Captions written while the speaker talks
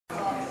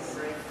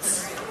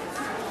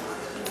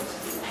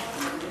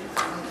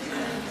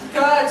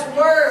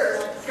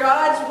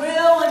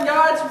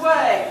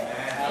way.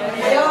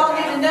 We all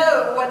need to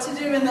know what to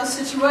do in those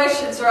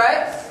situations,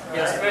 right?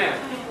 Yes,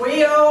 ma'am.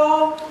 We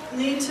all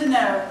need to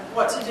know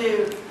what to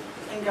do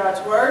in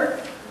God's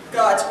Word,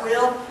 God's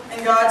will,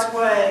 and God's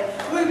way.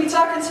 We'll be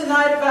talking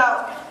tonight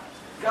about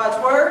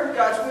God's Word,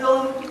 God's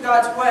will, and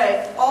God's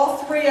way. All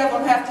three of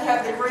them have to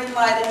have the green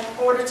light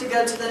in order to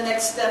go to the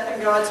next step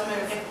in God's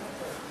move.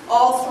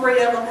 All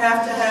three of them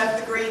have to have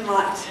the green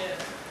light.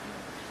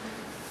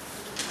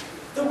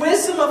 The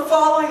wisdom of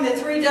following the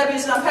 3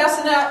 W's. And I'm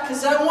passing out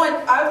because I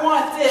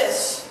want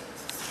this.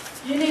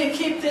 You need to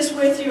keep this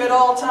with you at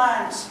all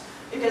times.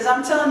 Because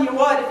I'm telling you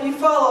what, if you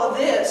follow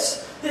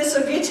this, this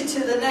will get you to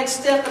the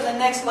next step and the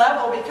next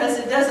level, because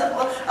it doesn't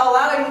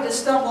allow you to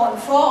stumble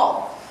and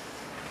fall.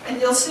 And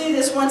you'll see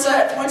this once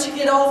you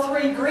get all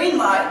 3 green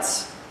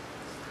lights,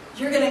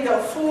 you're going to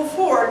go full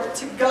forward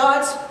to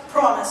God's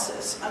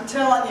promises. I'm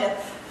telling you.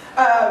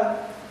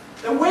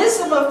 The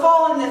wisdom of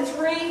following the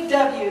 3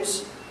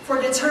 W's for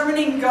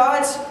determining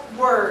God's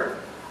Word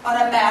on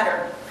a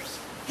matter,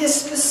 His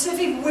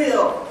specific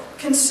will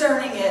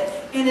concerning it,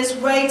 and His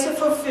way to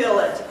fulfill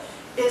it,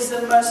 is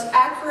the most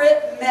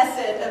accurate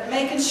method of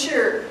making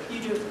sure you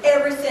do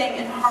everything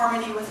in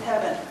harmony with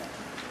heaven.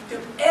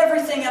 Do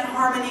everything in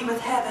harmony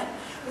with heaven.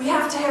 We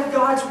have to have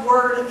God's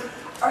Word,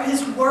 or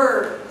His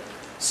Word,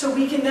 so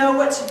we can know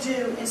what to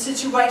do in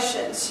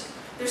situations.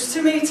 There's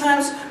too many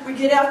times we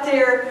get out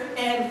there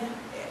and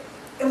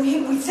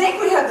we think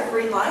we have the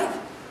green light.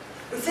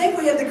 We think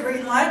we have the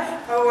green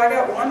light. Oh, I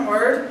got one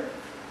word.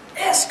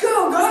 Yes,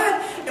 go,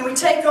 God. And we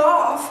take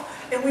off.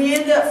 And we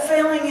end up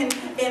failing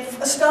and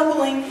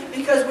stumbling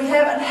because we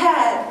haven't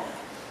had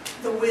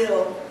the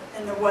will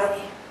and the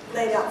way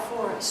laid out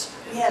for us.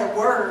 We had a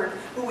word,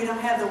 but we don't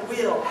have the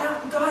will.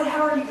 God,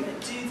 how are you going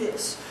to do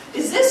this?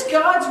 Is this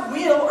God's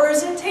will or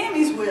is it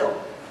Tammy's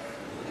will?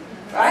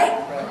 Right?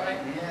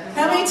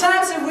 How many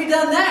times have we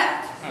done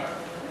that?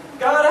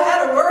 God, I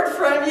had a word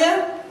from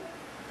you,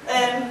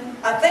 and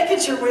I think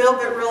it's your will,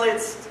 but really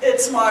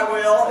it's my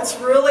will. It's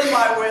really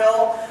my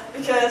will.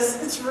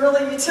 Because it's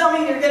really, you tell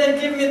me you're going to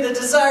give me the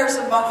desires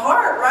of my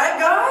heart, right,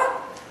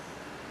 God?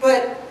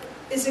 But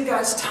is it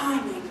God's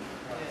timing?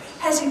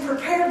 Has He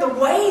prepared the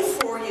way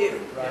for you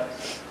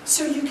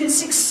so you can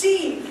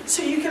succeed,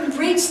 so you can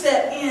reach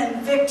that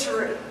end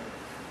victory?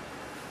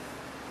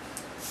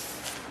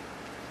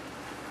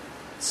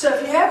 So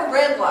if you have a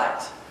red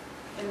light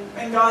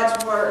in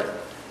God's Word,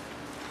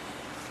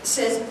 it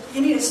says you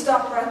need to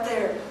stop right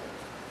there.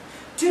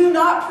 Do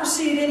not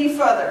proceed any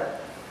further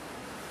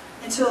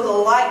until the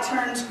light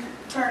turns,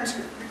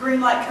 the green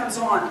light comes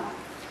on.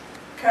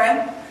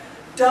 Okay?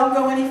 Don't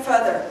go any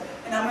further.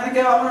 And I'm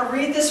going to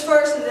read this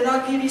first, and then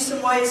I'll give you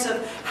some ways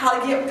of how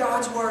to get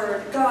God's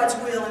Word, God's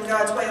will, and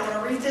God's way. I'm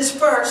going to read this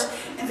first,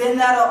 and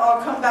then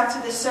I'll come back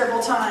to this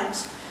several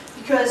times.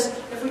 Because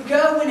if we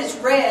go when it's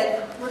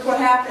red, look what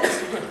happens.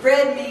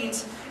 Red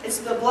means it's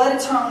the blood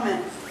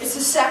atonement. It's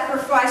the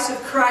sacrifice of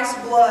Christ's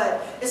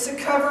blood. It's the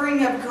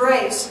covering of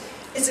grace.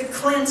 It's a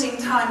cleansing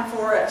time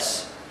for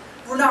us.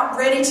 We're not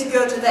ready to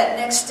go to that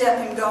next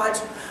step in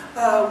God's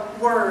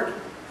Word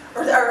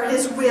or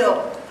His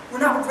will. We're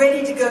not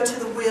ready to go to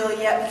the will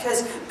yet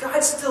because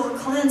God's still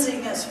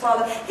cleansing us,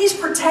 Father. He's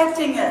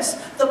protecting us.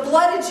 The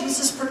blood of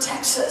Jesus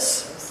protects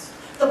us.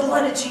 The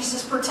blood of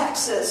Jesus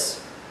protects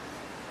us.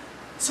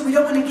 So we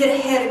don't want to get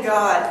ahead of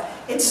God.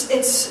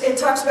 It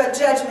talks about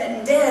judgment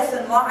and death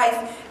and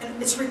life,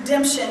 and it's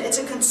redemption. It's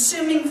a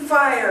consuming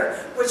fire,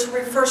 which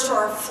refers to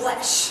our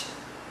flesh.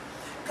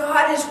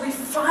 God is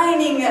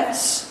refining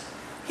us.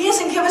 He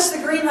doesn't give us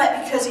the green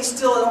light because He's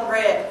still on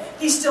red.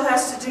 He still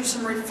has to do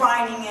some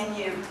refining in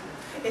you.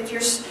 If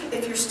you're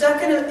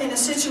stuck in a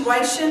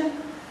situation,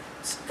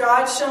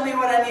 God, show me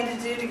what I need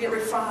to do to get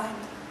refined.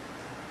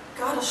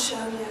 God will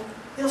show you.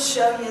 He'll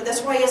show you.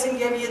 That's why He hasn't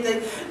given you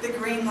the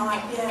green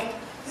light yet.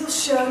 He'll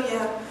show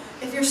you.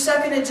 If you're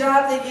stuck in a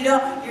job that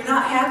you're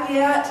not happy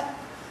at,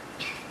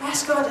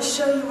 ask God to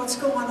show you what's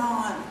going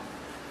on,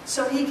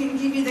 so He can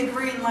give you the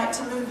green light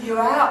to move you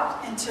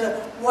out into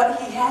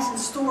what He has in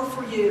store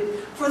for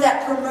you, for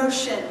that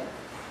promotion.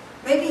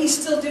 Maybe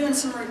He's still doing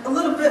a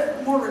little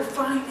bit more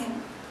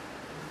refining.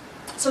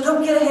 So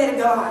don't get ahead of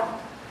God.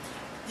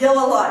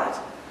 Yellow light.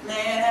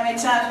 Man, how many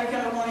times we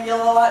come up on a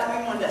yellow light and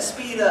we want to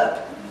speed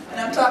up? And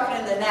I'm talking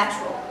in the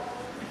natural.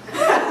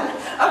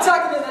 I'm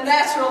talking in the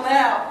natural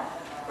now.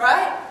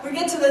 Right? We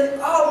get to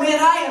oh man,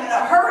 I am in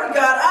a hurry,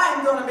 God. I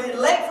am going to be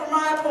late for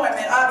my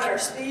appointment. I better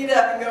speed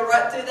up and go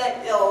right through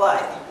that yellow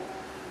light.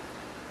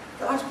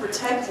 God's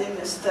protecting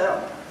us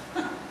though.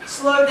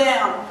 Slow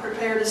down.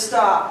 Prepare to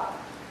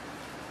stop.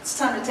 It's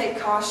time to take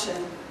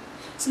caution.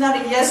 It's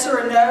not a yes or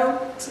a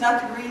no. It's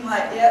not the green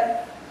light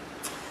yet.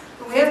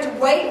 But we have to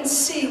wait and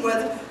see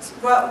what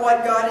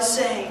God is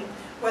saying.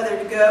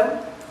 Whether to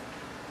go,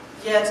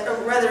 yes, or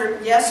whether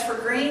yes for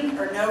green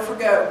or no for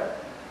go.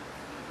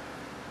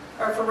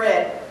 Or for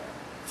red.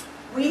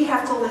 We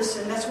have to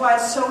listen. That's why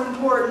it's so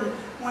important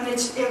when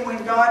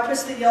God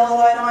puts the yellow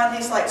light on,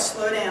 He's like,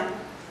 slow down.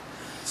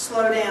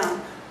 Slow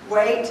down.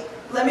 Wait.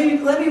 Let me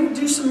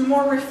do some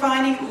more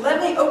refining.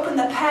 Let me open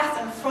the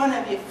path in front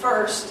of you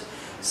first.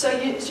 So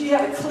you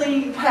have a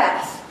clean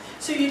path.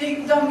 So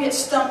you don't get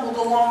stumbled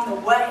along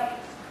the way.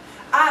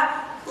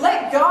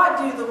 Let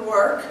God do the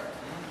work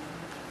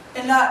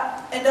and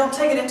don't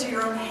take it into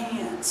your own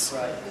hands.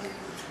 Right.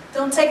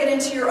 Don't take it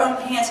into your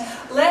own hands.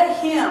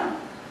 Let Him.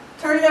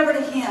 Turn it over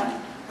to Him.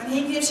 When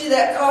He gives you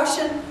that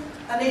caution,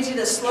 I need you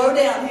to slow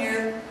down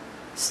here.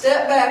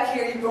 Step back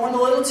here. You're going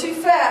a little too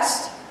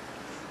fast.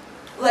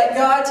 Let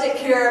God take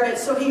care of it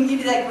so He can give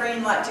you that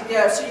green light to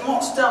go, so you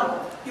won't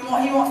stumble. You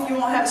won't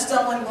have a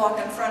stumbling block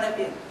in front of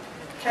you.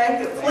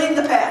 Okay? You'll clean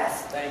the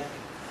path. Thank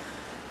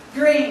you.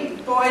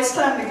 Green. Boy, it's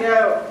time to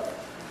go.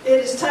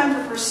 It is time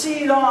to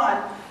proceed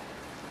on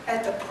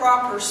at the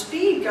proper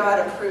speed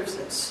God approves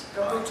it.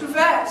 Don't go too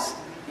fast.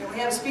 You know, we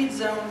have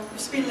a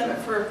speed limit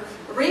for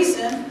a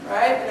reason,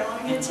 right? We don't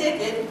want to get a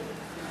ticket.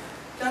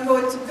 Don't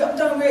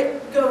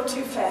go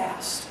too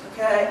fast,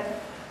 okay?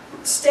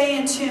 Stay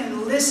in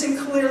tune. Listen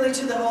clearly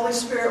to the Holy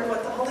Spirit,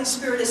 what the Holy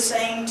Spirit is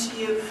saying to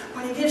you.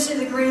 When He gives you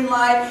the green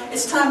light,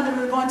 it's time to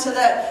move on to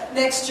that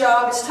next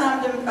job. It's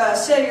time to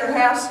sell your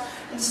house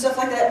and stuff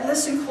like that.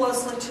 Listen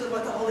closely to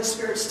what the Holy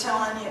Spirit's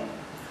telling you.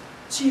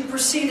 So you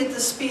proceed at the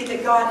speed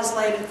that God has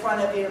laid in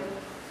front of you.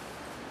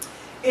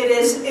 It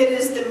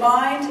is the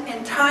mind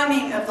and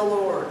timing of the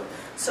Lord.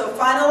 So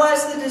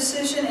finalize the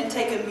decision and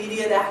take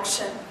immediate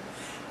action.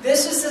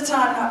 This is the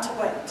time not to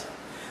wait.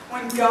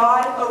 When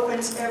God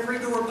opens every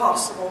door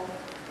possible,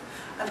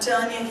 I'm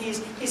telling you,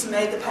 He's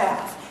made the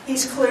path.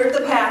 He's cleared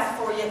the path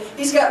for you.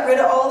 He's got rid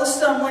of all the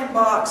stumbling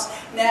blocks.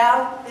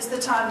 Now is the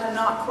time to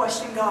not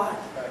question God.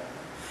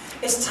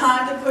 It's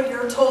time to put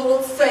your total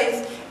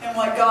faith in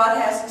what God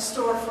has in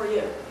store for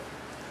you.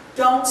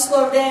 Don't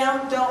slow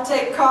down. Don't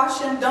take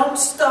caution. Don't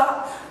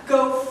stop.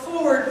 Go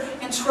forward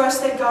and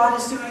trust that God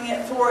is doing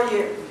it for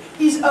you.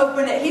 He's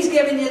opened it. He's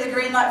given you the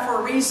green light for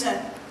a reason.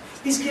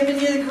 He's given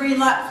you the green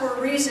light for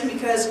a reason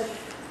because,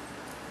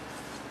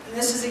 and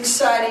this is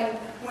exciting,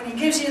 when He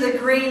gives you the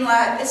green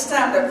light, it's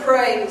time to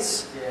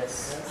praise.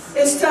 Yes.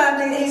 It's time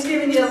to, He's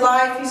giving you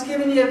life, He's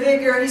giving you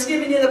vigor, He's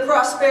giving you the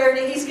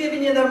prosperity, He's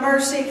giving you the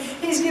mercy,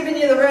 He's giving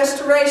you the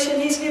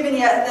restoration, He's giving you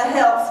the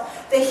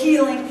health, the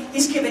healing,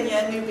 He's giving you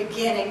a new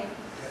beginning.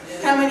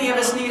 How many of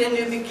us need a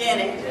new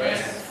beginning?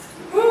 Yes.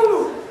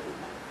 Woo!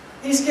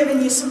 He's giving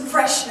you some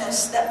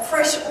freshness, that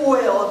fresh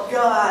oil of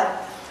God.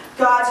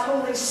 God's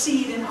holy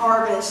seed and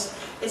harvest.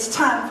 It's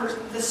time for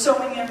the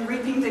sowing and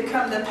reaping to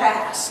come to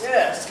pass.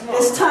 Yes, come on.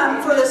 It's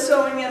time for the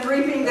sowing and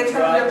reaping to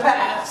come to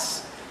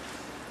pass.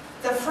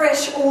 The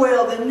fresh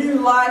oil, the new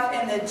life,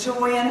 and the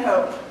joy and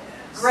hope.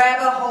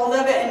 Grab a hold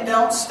of it and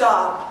don't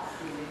stop.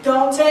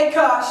 Don't take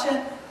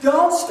caution.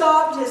 Don't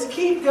stop. Just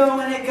keep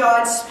going at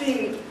God's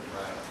speed.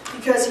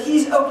 Because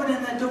He's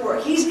opening the door.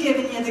 He's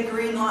giving you the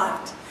green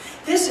light.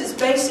 This is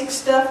basic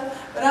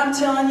stuff, but I'm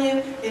telling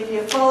you, if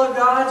you follow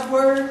God's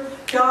word,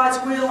 God's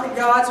will, and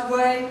God's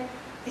way,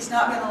 He's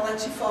not going to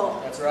let you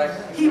fall. That's right.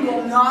 He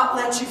will not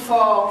let you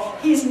fall.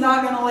 He's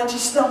not going to let you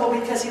stumble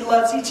because He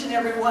loves each and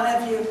every one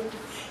of you.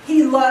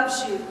 He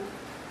loves you.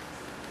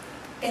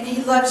 And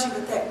He loves you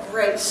with that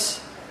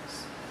grace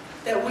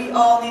that we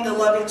all need to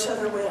love each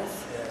other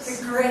with. Yes.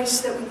 The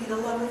grace that we need to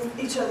love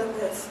each other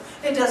with.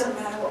 It doesn't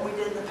matter what we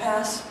did in the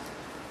past.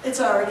 It's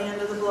already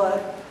under the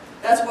blood.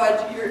 That's why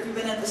you've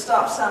been at the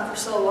stop sign for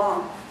so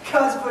long.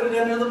 God's put it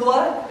under the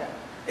blood.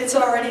 It's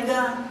already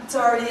done. It's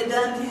already a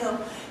done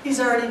deal.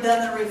 He's already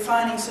done the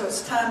refining, so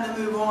it's time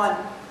to move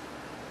on.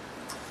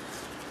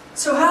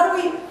 So how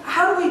do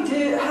we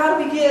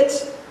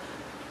get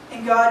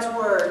in God's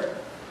Word?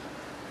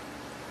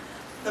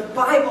 The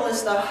Bible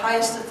is the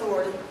highest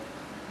authority.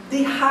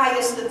 The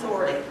highest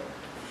authority.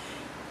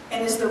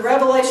 And is the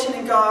revelation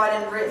of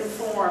God in written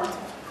form.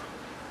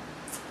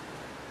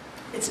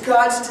 It's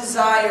God's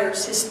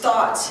desires, His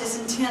thoughts, His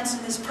intents,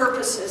 and His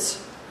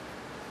purposes.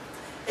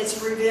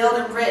 It's revealed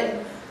and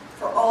written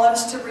for all of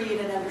us to read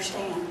and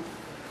understand.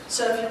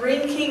 So if you're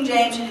reading King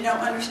James and you don't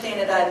understand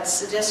it, I'd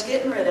suggest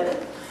getting rid of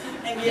it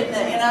and getting the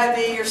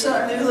NIV or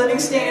some New Living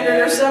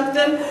Standard or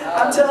something.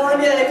 I'm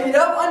telling you, if you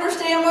don't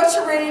understand what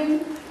you're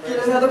reading,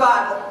 get another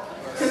Bible.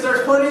 Because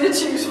there's plenty to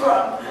choose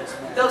from.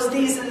 Those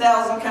these and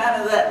thous and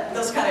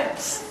those kind of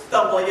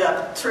stumble you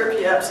up, trip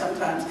you up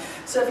sometimes.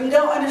 So if you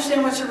don't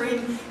understand what you're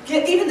reading,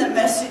 even the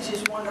Message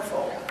is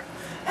wonderful.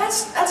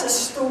 That's a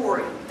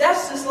story.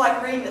 That's just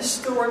like reading a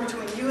story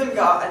between you and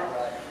God.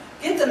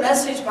 Get the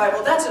Message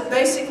Bible. That's a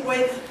basic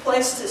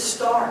place to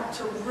start,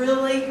 to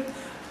really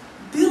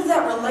build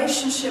that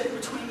relationship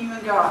between you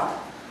and God.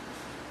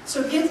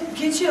 So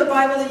get you a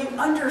Bible that you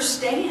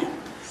understand.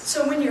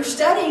 So when you're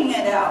studying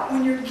it out,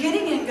 when you're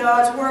getting in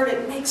God's Word,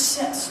 it makes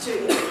sense to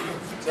you.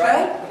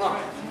 Right?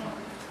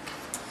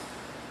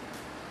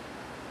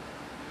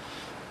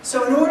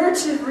 So in order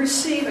to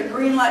receive a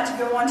green light to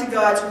go on to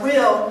God's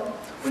will,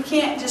 we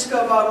can't just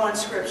go by one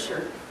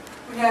scripture.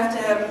 We have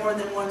to have more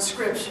than one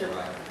scripture.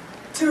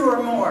 Two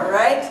or more,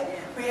 right?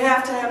 We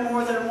have to have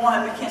more than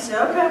one. We can't say,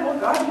 okay, well,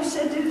 God, you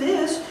said do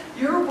this.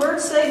 Your word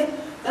say,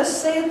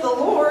 thus saith the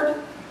Lord.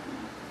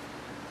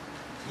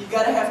 You've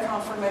got to have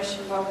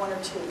confirmation by one or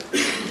two.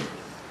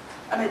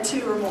 I mean,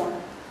 two or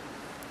more.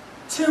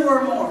 Two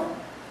or more.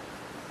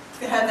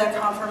 have that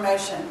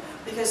confirmation.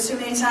 Because too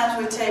many times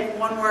we take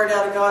one word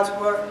out of God's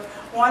word,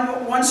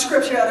 one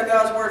scripture out of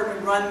God's word, and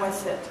we run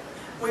with it.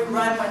 We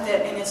run with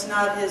it, and it's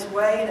not His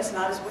way, and it's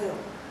not His will.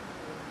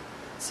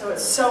 So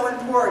it's so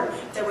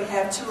important that we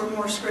have 2 or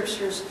more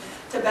scriptures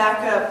to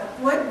back up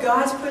what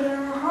God's put in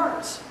our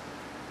hearts.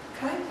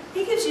 Okay?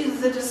 He gives you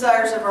the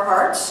desires of our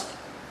hearts.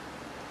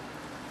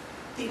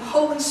 The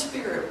Holy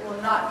Spirit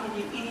will not give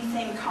you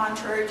anything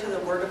contrary to the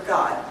Word of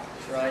God.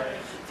 That's right.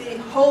 The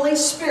Holy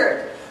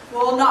Spirit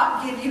will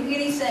not give you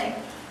anything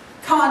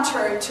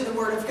contrary to the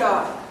Word of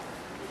God.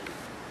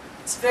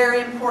 It's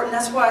very important.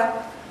 That's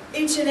why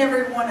each and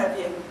every one of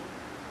you,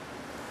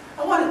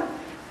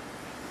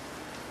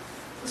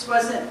 this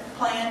wasn't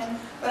planned,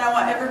 but I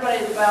want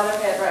everybody to bow their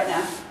head right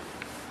now.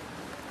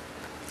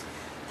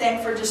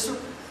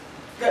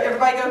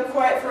 Everybody go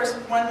quiet for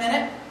 1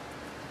 minute.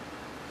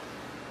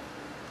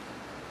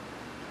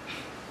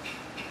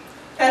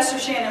 Pastor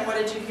Shannon, what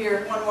did you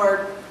hear? One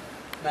word.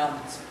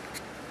 Mountains.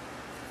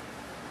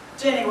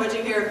 Jenny, what did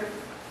you hear?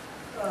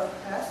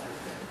 Pastor.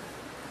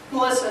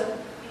 Melissa.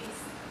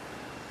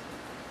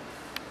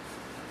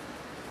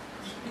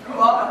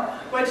 Well,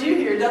 what did you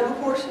hear? Double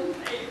portion?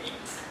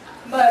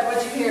 Bud, what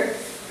did you hear?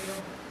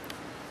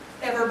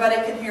 Everybody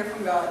can hear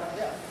from God.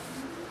 Yeah.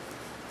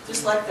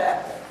 Just like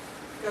that.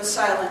 Go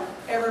silent.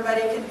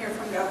 Everybody can hear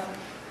from God.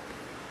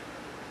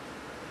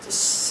 Just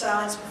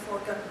silence before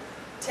God.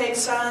 Take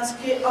silence.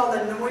 Get all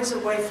the noise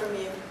away from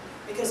you,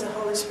 because the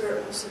Holy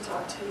Spirit wants to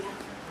talk to you.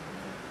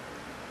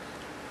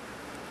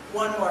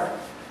 One word.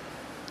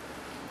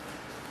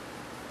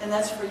 And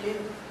that's for you.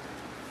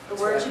 The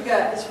words you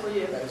got is for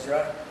you. That's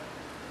right.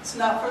 It's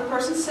not for the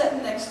person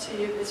sitting next to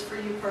you. It's for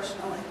you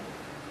personally.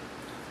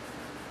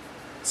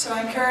 So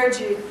I encourage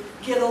you,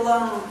 get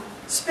alone.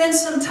 Spend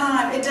some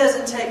time. It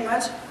doesn't take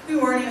much. We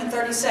weren't even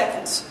 30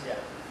 seconds. Yeah.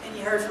 And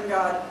you heard from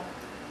God.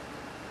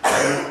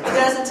 It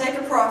doesn't take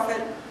a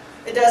prophet.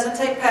 It doesn't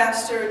take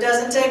pastor. It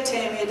doesn't take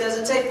Tammy. It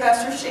doesn't take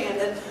Pastor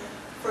Shannon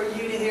for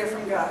you to hear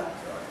from God.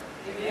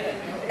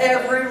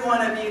 Every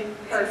one of you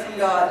heard from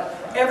God.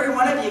 Every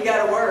one of you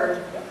got a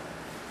word.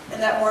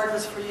 And that word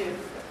was for you.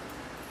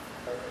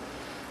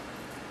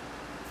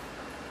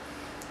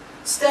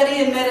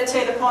 Study and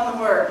meditate upon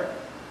the Word.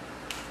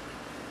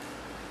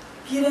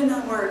 Get in the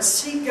Word.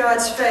 Seek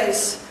God's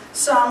face.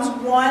 Psalms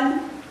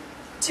 1,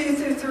 2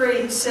 through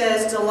 3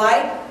 says,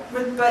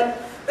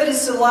 but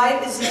his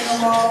delight is in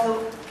the law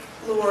of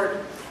the Lord,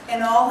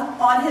 and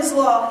on His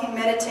law he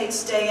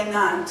meditates day and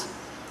night.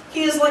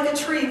 He is like a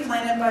tree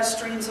planted by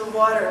streams of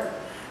water,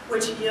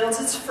 which yields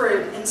its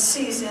fruit in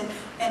season,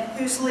 and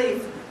whose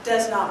leaf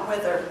does not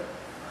wither.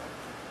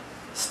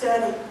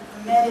 Study,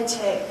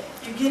 meditate.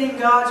 You get in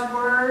God's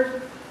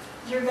Word,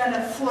 you're going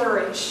to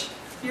flourish.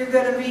 You're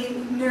going to be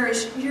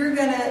nourished.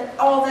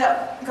 All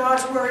that,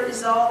 God's Word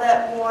is all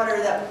that water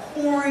that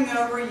pouring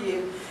over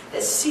you,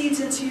 that seeds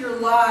into your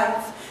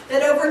life,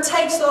 that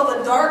overtakes all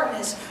the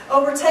darkness,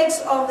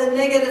 overtakes all the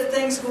negative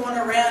things going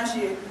around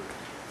you.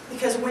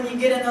 Because when you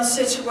get in those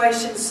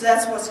situations,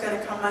 that's what's going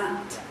to come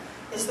out,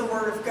 is the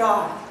Word of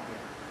God.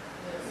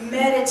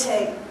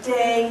 Meditate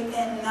day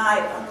and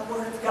night on the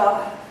Word of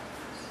God.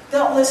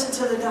 Don't listen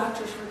to the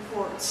doctor's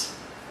reports.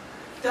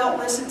 Don't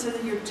listen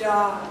to your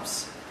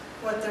jobs,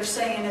 what they're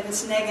saying. If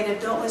it's negative,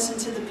 don't listen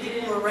to the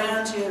people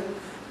around you.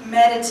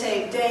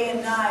 Meditate day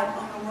and night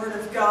on the Word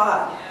of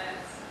God.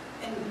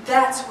 And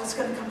that's what's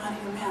going to come out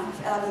of your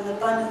mouth. Out of the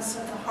abundance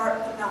of the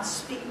heart, the mouth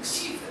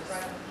speaks.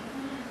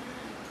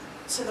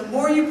 So the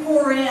more you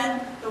pour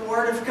in the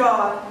Word of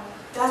God,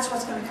 that's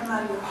what's going to come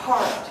out of your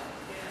heart.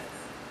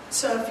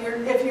 So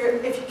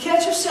if you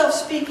catch yourself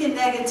speaking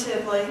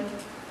negatively,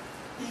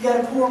 you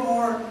got to pour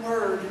more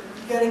Word.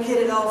 You got to get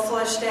it all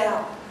flushed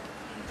out.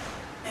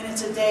 And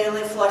it's a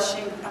daily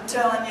flushing. I'm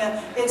telling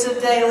you, it's a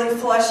daily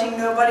flushing.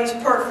 Nobody's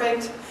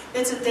perfect.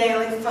 It's a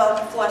daily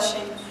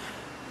flushing.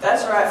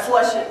 That's right,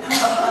 flush it.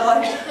 I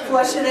like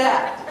flush it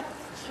out.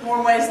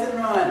 More ways than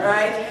one,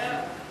 right?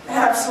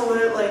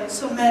 Absolutely.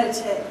 So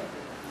meditate.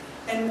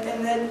 And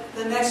then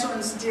the next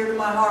one's dear to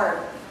my heart.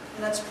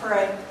 And that's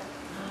pray.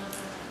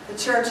 The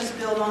church is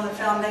built on the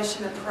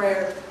foundation of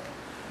prayer.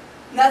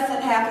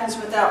 Nothing happens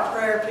without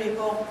prayer,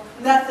 people.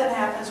 Nothing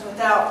happens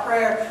without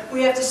prayer.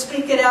 We have to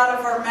speak it out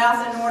of our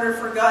mouth in order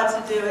for God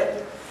to do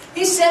it.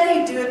 He said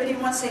He'd do it, but He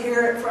wants to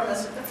hear it from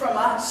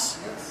us.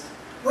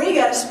 We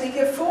got to speak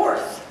it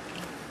forth.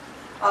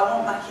 I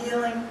want my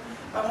healing.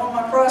 I want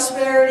my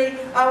prosperity.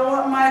 I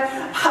want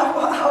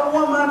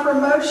my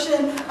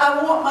promotion.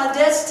 I want my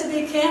debts to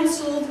be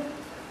canceled.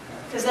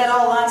 Because that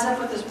all lines up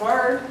with His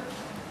Word.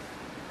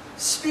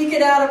 Speak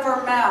it out of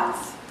our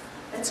mouth.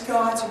 It's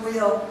God's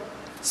will.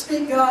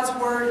 Speak God's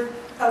word,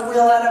 a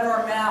will out of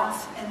our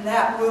mouth, and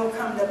that will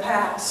come to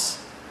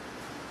pass.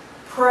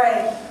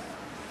 Pray.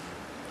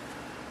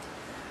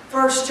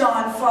 1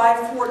 John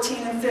 5, 14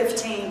 and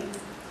 15.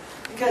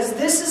 Because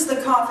this is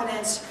the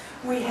confidence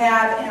we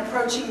have in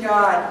approaching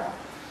God.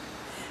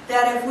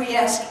 That if we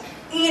ask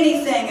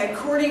anything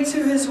according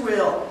to His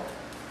will,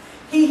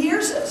 He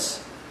hears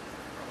us.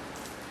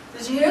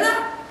 Did you hear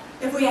that?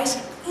 If we ask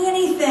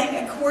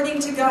anything according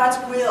to God's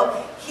will,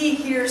 He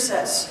hears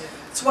us.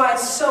 That's why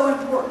it's so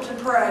important to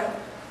pray.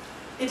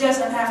 It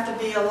doesn't have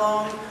to be a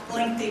long,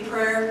 lengthy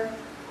prayer.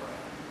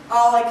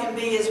 All it can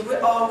be is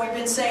all we've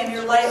been saying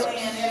here lately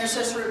in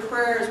intercessory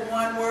prayer is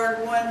one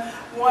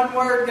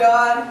word,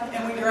 God,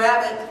 and we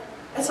grab it.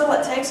 That's all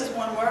it takes is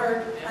one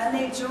word. I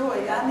need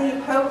joy. I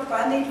need hope.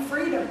 I need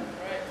freedom.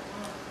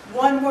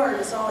 One word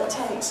is all it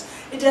takes.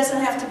 It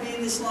doesn't have to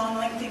be this long,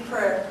 lengthy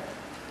prayer.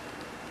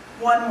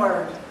 One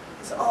word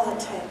is all it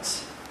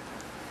takes.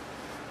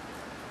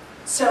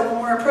 So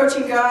when we're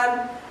approaching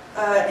God,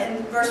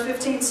 in verse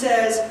 15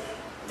 says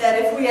that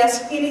if we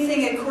ask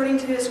anything according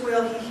to His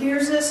will, He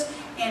hears us.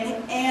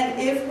 And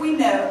if we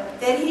know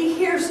that He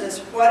hears us,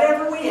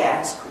 whatever we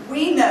ask,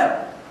 we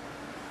know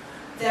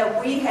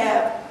that we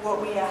have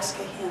what we ask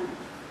of Him.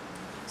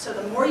 So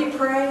the more you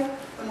pray,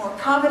 the more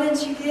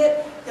confidence you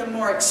get, the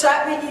more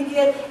excitement you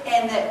get,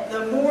 and that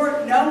the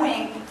more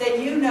knowing that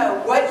you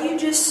know what you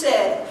just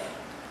said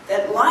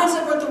that lines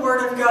up with the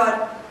Word of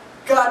God,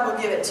 God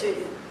will give it to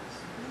you.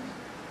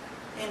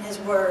 In His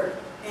Word,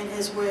 in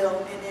His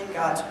will, and in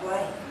God's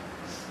way.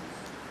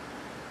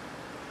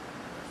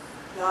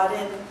 Not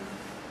in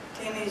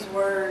Tammy's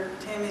word,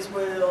 Tammy's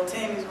will,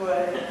 Tammy's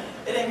way.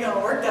 It ain't going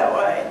to work that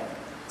way.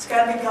 It's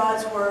got to be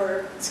God's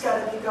word. It's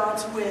got to be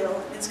God's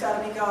will. It's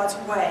got to be God's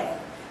way.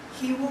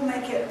 He will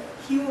make it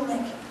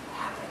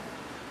happen.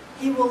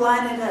 He will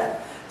line it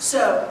up.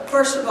 So,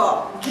 first of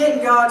all, get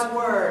in God's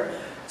word.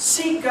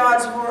 Seek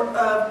God's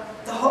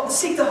word.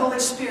 Seek the Holy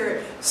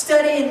Spirit.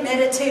 Study and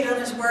meditate on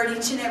His word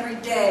each and every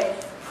day.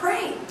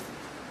 Pray.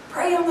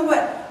 Pray on the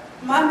way.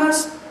 My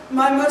most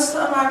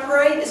time I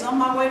pray is on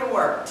my way to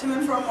work, to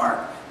and from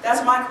work.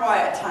 That's my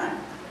quiet time.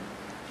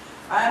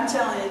 I'm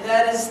telling you,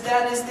 that is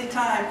the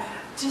time.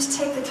 Just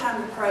take the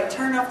time to pray.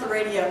 Turn off the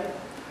radio.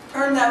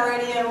 Turn that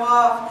radio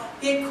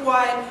off. Get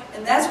quiet.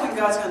 And that's when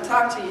God's going to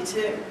talk to you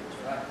too.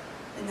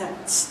 In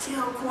that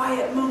still,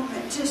 quiet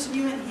moment. Just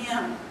you and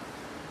Him.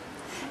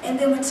 And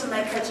then when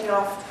somebody cuts you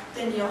off,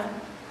 then you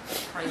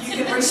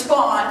can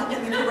respond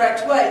in the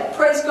correct way.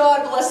 Praise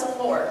God. Bless the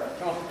Lord.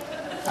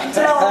 I'm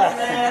telling you,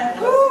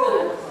 man.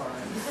 Woo!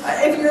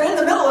 If you're in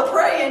the middle of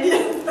praying,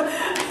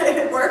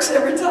 it works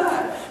every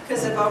time.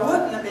 Because if I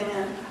wouldn't have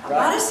been, I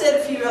might have said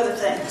a few other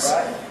things.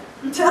 Right.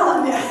 I'm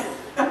telling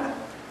you.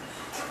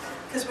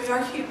 Because we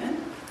are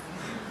human.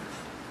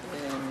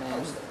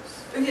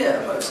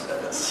 Yeah, most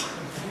of us.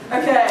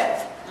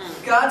 Okay,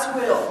 God's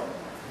will.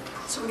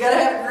 So we got to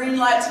have a green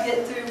light to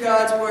get through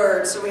God's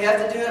Word. So we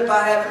have to do it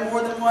by having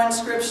more than one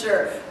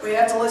Scripture. We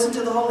have to listen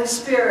to the Holy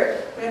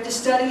Spirit. We have to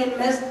study and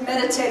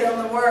meditate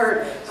on the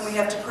Word. And we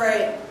have to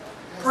pray.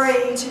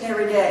 Pray each and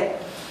every day.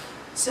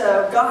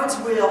 So, God's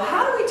will.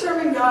 How do we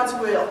determine God's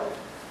will?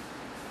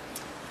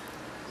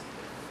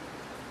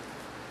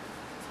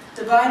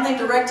 Divinely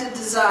directed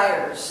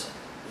desires.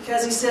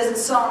 Because He says in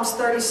Psalms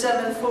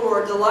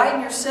 37:4, delight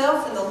in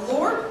yourself in the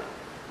Lord,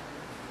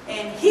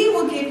 and He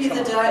will give you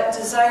the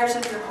desires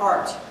of your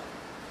heart.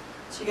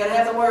 So you got to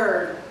have the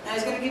Word. Now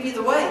He's going to give you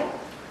the way.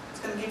 He's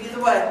going to give you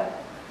the way.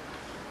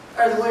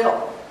 Or the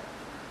will.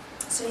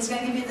 So He's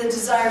going to give you the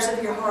desires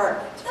of your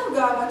heart. Tell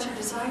God what your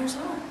desires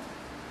are.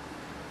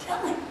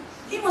 Tell Him.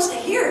 He wants to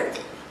hear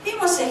it. He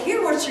wants to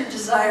hear what your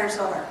desires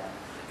are.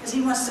 Because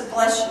He wants to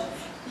bless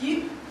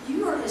you.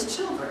 You are His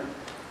children.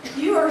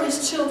 You are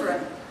His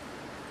children.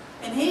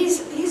 And He's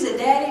a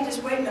daddy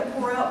just waiting to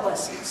pour out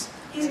blessings.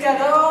 He's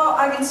got all,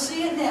 I can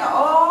see it now,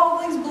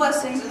 all these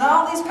blessings and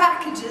all these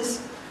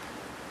packages.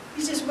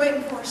 He's just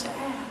waiting for us to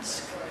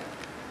ask.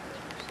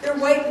 They're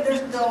waiting.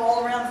 They're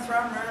all around the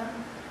throne room.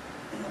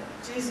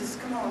 Jesus,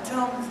 come on,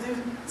 tell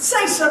Him,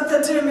 say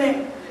something to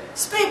me.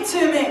 Speak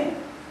to me.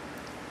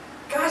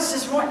 God's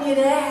just wanting you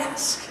to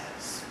ask.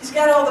 He's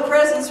got all the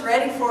presents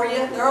ready for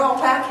you. They're all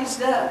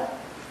packaged up.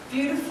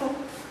 Beautiful.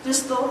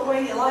 Just the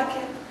way you like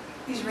it.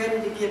 He's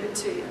ready to give it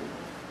to you.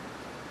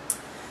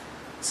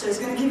 So He's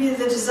going to give you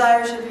the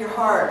desires of your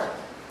heart.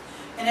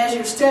 And as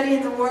you're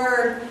studying the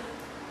Word,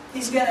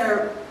 He's going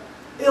to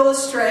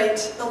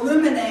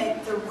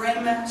illuminate the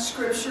Rhema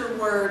Scripture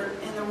word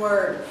in the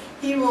Word.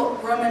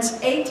 Romans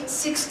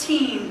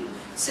 8:16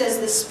 says,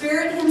 the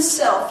Spirit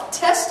Himself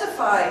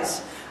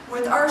testifies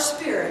with our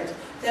spirit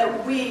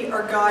that we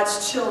are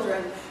God's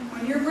children.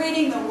 When you're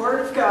reading the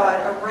Word of God,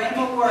 a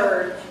Rhema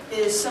word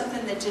is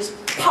something that just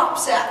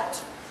pops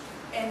out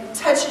and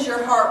touches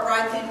your heart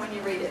right then when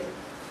you read it.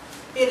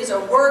 It is a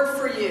word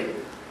for you.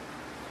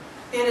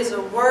 It is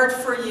a word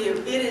for you.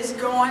 It is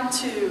going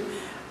to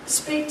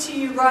speak to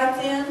you right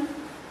then.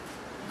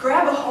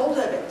 Grab a hold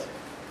of it.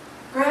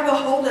 Grab a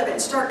hold of it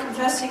and start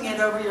confessing it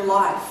over your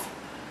life.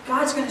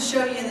 God's going to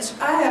show you in this.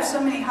 I have so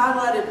many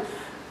highlighted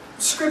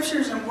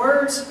scriptures and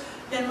words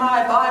in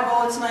my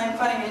Bible. It's not even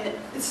funny.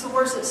 It's the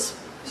words that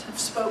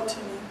spoke to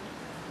me.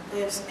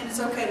 And it's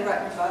okay to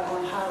write your Bible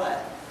and highlight.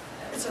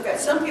 It's okay.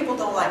 Some people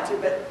don't like to,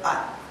 but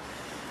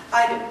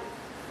I do.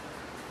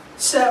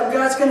 So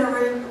God's going to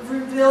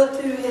reveal it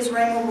through His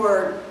Rhema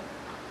word.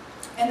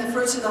 And the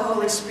fruits of the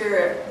Holy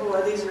Spirit.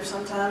 Boy, these are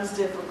sometimes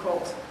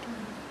difficult.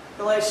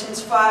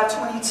 Galatians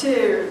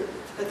 5:22.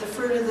 But the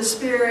fruit of the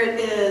Spirit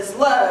is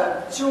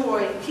love,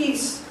 joy,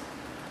 peace,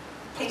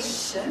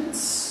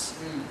 patience,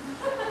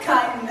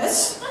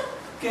 kindness,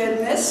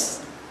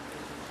 goodness,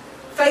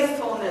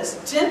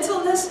 faithfulness,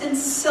 gentleness, and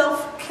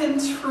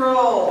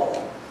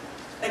self-control.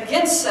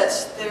 Against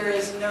such there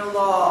is no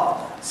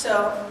law.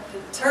 So,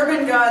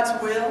 determine God's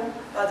will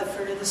by the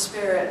fruit of the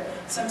Spirit.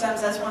 Sometimes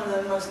that's one of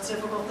the most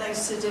difficult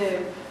things to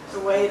do, to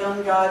wait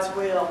on God's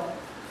will.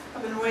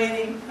 I've been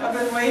waiting,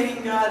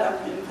 God.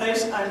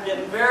 I'm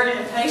getting very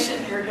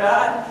impatient here,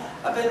 God.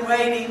 I've been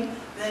waiting.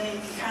 Then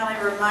He kind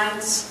of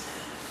reminds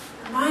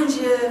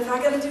you, if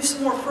I got to do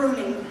some more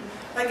pruning,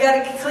 I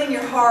got to clean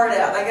your heart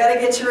out. I got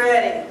to get you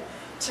ready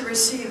to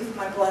receive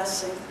my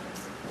blessing.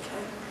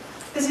 Okay?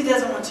 Because He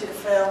doesn't want you to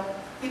fail.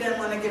 He doesn't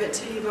want to give it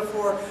to you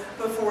before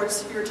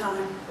it's your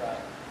time. Right.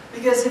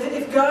 Because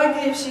if God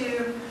gives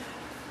you,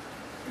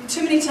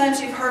 too many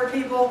times you've heard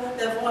people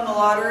that have won the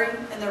lottery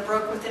and they're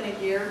broke within a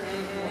year.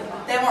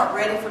 They weren't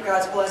ready for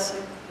God's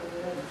blessing.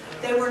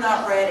 They were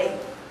not ready.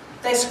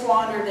 They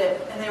squandered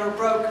it and they were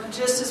broke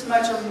just as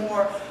much or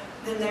more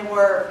than they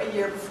were a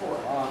year before.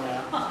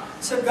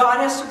 So God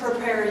has to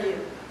prepare you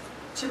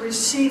to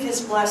receive His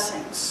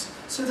blessings.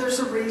 So there's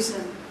a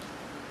reason.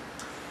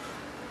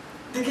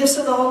 The gifts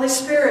of the Holy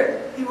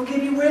Spirit. He will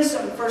give you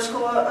wisdom.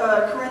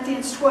 1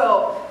 Corinthians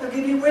 12. He'll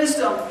give you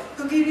wisdom.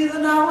 He'll give you the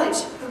knowledge.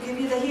 He'll give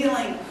you the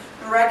healing,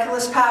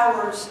 miraculous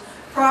powers,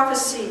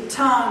 prophecy,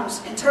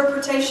 tongues,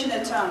 interpretation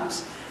of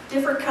tongues.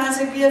 Different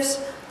kinds of gifts,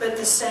 but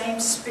the same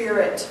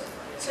Spirit.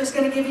 So He's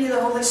going to give you the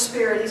Holy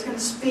Spirit. He's going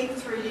to speak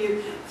through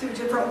you through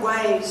different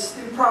ways,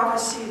 through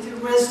prophecy, through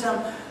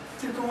wisdom,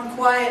 through going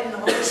quiet, and the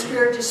Holy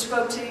Spirit just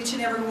spoke to each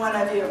and every one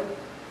of you.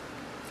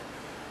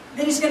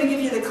 Then He's going to give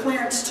you the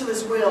clearance to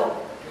His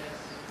will.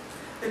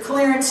 The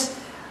clearance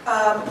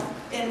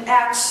in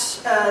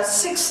Acts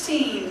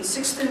 16,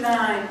 6 through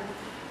 9.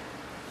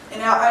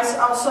 And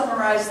I'll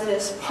summarize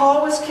this.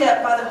 Paul was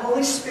kept by the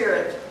Holy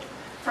Spirit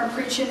from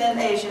preaching in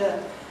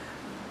Asia.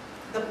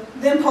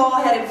 Then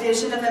Paul had a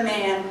vision of a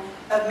man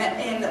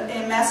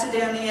in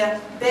Macedonia,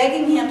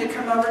 begging him to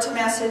come over to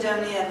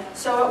Macedonia.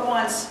 So at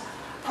once,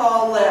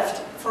 Paul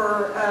left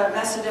for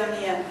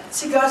Macedonia.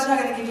 See, God's not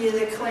going to give you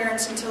the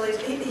clearance until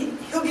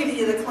He'll give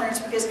you the clearance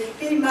because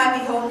He might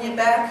be holding you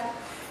back.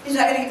 He's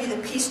not going to give you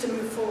the peace to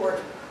move forward.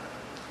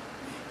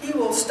 He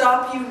will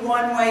stop you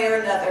one way or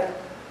another.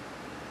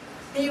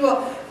 He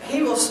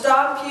will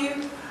stop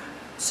you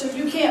so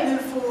you can't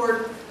move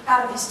forward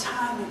out of His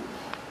timing.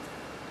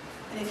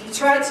 And if you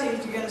try to,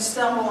 you're going to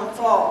stumble and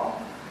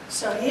fall.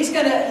 So He's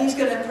going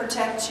to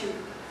protect you.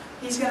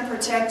 He's going to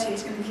protect you.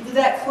 He's going to give you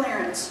that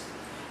clearance.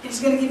 He's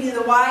going to give you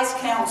the wise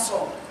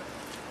counsel.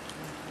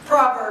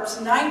 Proverbs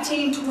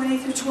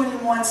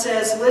 19:20-21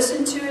 says,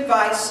 "Listen to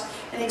advice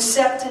and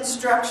accept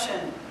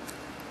instruction,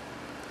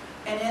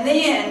 and in the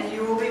end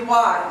you will be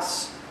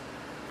wise.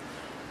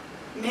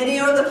 Many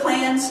are the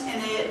plans in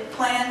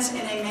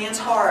a man's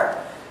heart,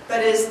 but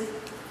it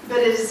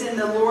is in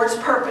the Lord's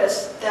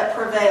purpose that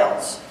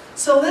prevails."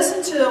 So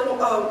listen to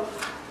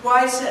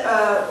wise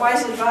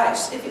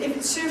advice.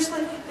 If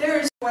seriously there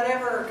is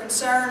whatever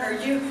concern, or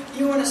you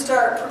want to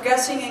start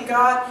progressing in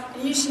God,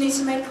 and you just need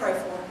somebody to pray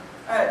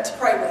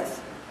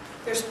with.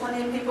 There's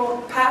plenty of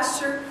people.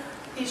 Pastor,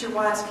 he's your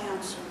wise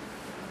counselor.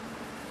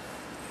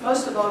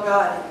 Most of all,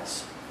 God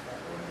is.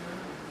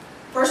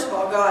 First of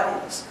all,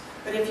 God is.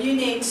 But if you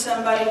need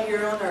somebody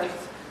here on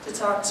earth to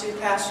talk to,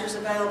 pastors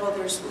available.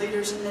 There's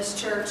leaders in this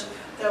church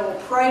that will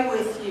pray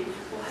with you,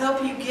 will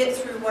help you get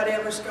through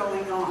whatever's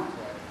going on.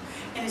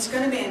 And it's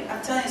going to be,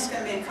 I'm telling you, it's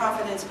going to be in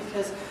confidential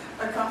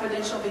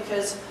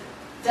because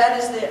that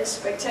is the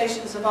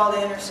expectations of all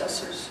the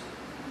intercessors.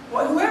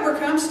 Whoever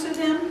comes to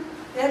them,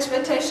 the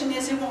expectation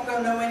is it won't go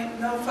no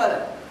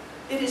further.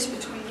 It is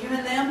between you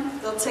and them.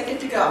 They'll take it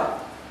to God.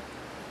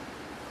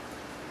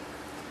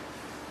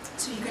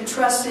 So you can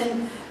trust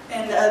in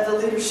the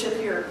leadership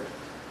here.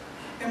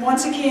 And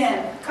once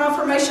again,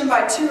 confirmation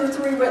by 2 or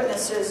 3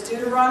 witnesses.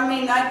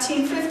 Deuteronomy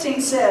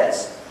 19:15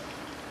 says,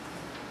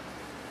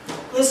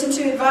 listen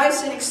to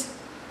advice and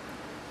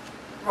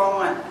wrong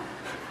one.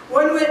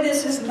 One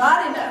witness is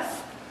not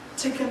enough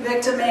to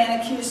convict a man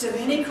accused of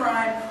any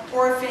crime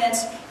or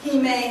offense he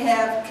may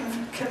have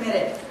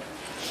committed.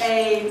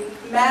 A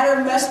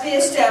matter must be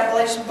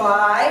established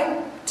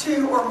by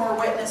 2 or more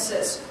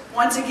witnesses.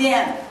 Once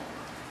again,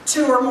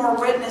 2 or more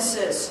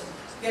witnesses.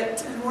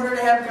 In order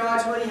to have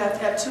God's will, you have to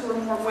have 2 or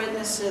more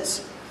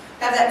witnesses.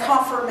 Have that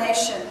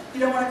confirmation. You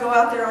don't want to go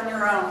out there on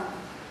your own.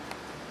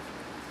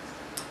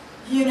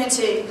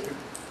 Unity.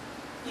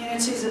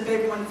 Unity is a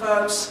big one,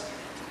 folks.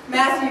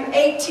 Matthew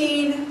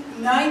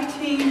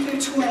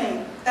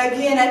 18:19-20.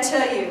 Again, I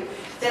tell you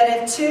that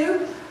if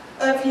 2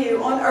 of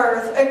you on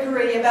earth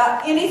agree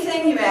about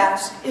anything you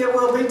ask, it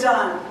will be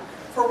done.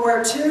 For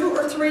where 2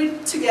 or 3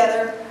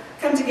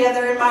 come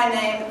together in my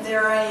name,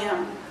 there I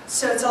am.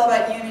 So it's all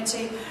about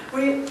unity.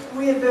 We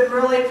have been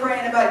really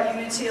praying about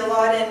unity a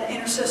lot in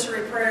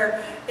intercessory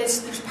prayer.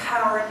 There's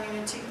power in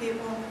unity,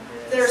 people.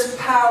 There's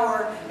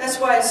power. That's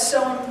why it's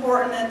so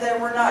important that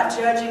we're not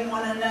judging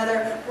one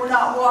another. We're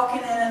not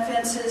walking in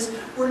offenses.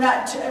 We're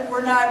not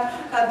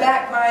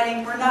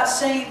backbiting. We're not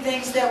saying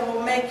things that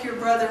will make your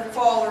brother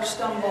fall or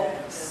stumble.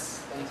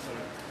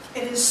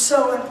 It is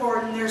so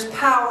important. There's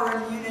power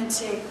in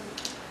unity.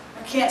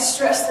 I can't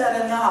stress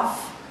that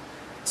enough.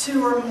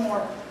 2 or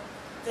more.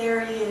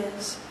 There He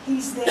is.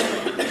 He's there.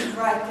 He's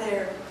right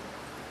there.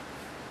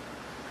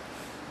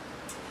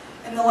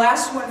 And the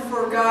last one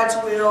for God's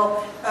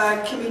will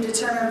can be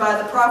determined by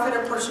the prophet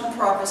or personal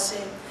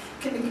prophecy.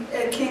 Can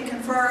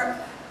confirm.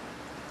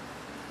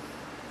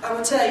 I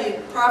will tell you,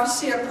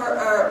 prophecy or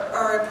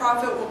a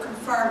prophet will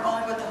confirm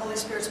only what the Holy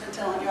Spirit's been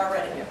telling you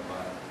already.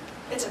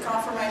 It's a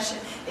confirmation.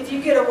 If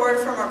you get a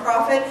word from a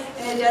prophet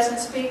and it doesn't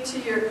speak to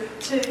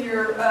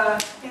your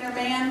inner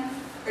man,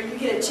 or you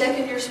get a check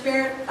in your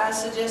spirit, I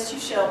suggest you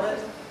shelve it.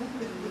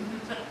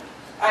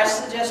 I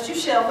suggest you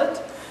shelve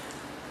it.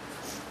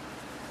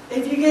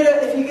 If you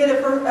get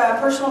a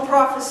personal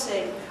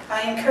prophecy,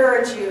 I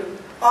encourage you,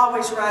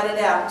 always write it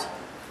out.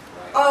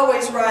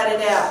 Always write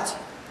it out.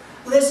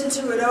 Listen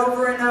to it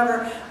over and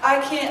over. I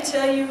can't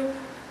tell you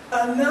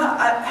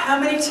how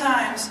many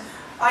times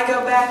I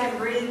go back and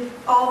read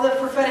all the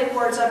prophetic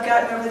words I've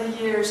gotten over the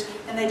years,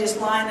 and they just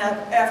line up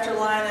after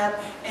line up.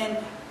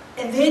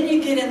 And then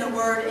you get in the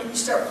Word and you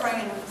start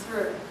praying them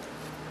through.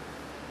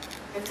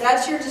 If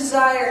that's your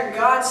desire and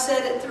God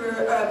said it through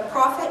a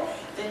prophet,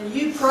 then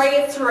you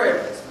pray it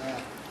through.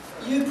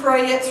 You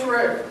pray it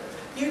through.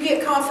 You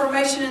get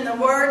confirmation in the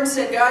Word and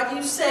say, God,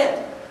 you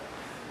said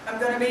I'm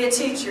going to be a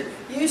teacher.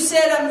 You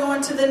said I'm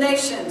going to the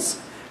nations.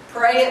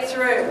 Pray it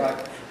through.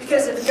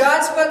 Because if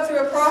God spoke through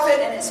a prophet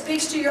and it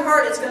speaks to your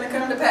heart, it's going to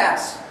come to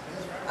pass.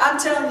 I'm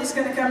telling you, it's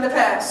going to come to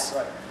pass.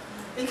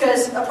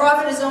 Because a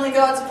prophet is only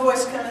God's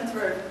voice coming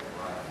through.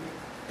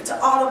 It's an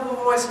audible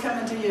voice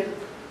coming to you.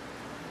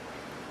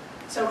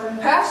 So when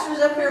the pastor's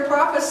up here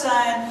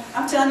prophesying,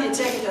 I'm telling you,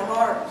 take it to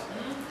heart.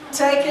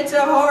 Take it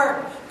to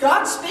heart.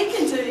 God's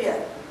speaking to you.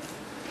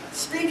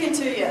 Speaking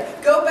to you.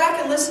 Go back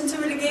and listen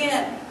to it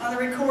again on the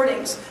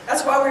recordings.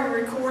 That's why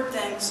we record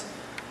things.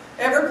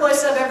 Every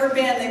place I've ever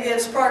been that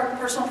gives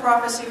personal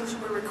prophecy,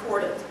 we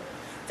record it.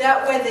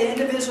 That way the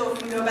individual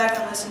can go back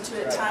and listen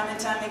to it time and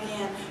time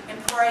again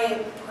and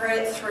pray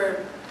it through.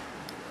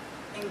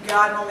 And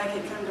God will make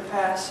it come to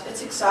pass.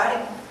 It's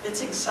exciting.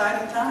 It's an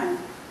exciting time.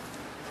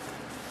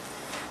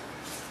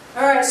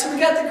 Alright, so we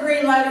got the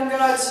green light on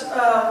God's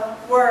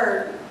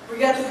Word. We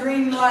got the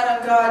green light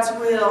on God's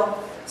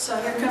will. So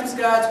here comes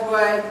God's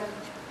way.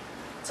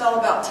 It's all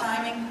about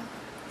timing.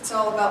 It's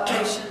all about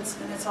patience.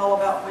 And it's all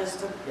about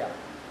wisdom.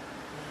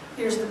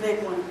 Here's the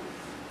big one.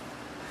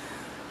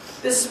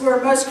 This is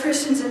where most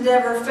Christians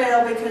endeavor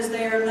fail because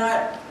they are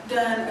not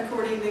done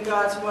according to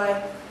God's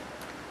way.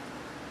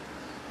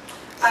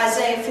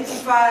 Isaiah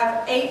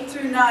 55,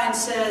 8-9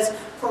 says,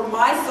 "For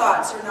my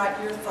thoughts are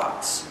not your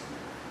thoughts.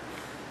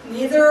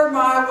 Neither are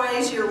my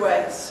ways your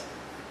ways.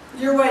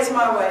 Your ways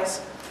my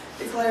ways,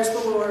 declares the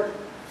Lord."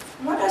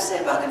 What did I say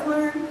about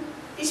declaring?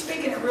 He's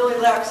speaking it really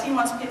loud because He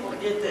wants people to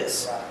get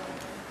this.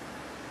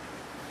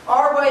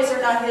 Our ways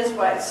are not His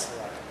ways.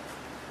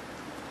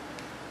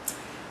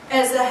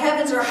 As the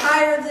heavens are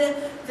higher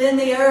than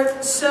the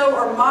earth, so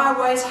are my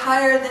ways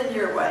higher than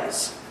your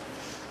ways.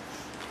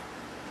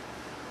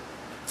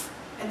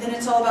 And then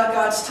it's all about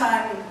God's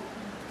timing.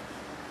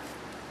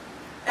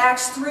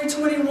 Acts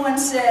 3:21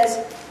 says,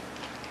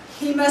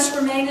 He must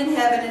remain in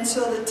heaven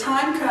until the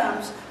time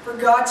comes for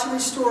God to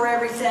restore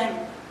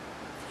everything,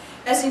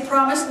 as He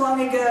promised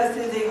long ago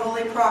through the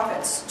holy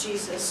prophets,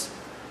 Jesus.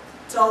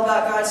 It's all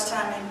about God's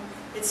timing.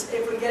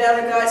 If we get out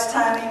of God's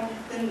timing,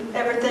 then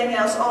everything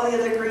else, all the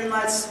other green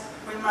lights,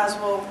 we might as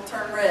well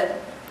turn red.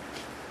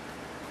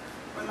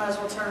 We might as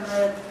well turn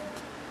red.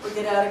 We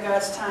get out of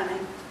God's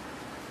timing,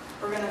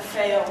 we're going to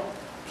fail.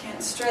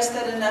 Can't stress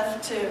that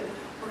enough too.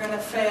 We're going to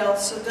fail,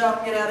 so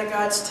don't get out of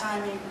God's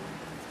timing.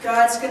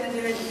 God's going to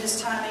do it in His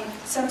timing.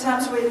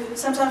 Sometimes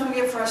we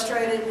get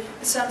frustrated,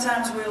 and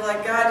sometimes we're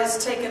like, God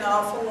is taking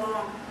awful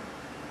long.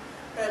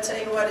 But I tell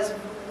you what, His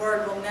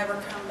Word will never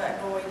come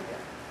back void.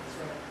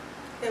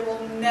 It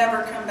will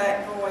never come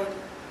back void.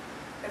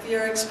 If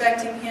you're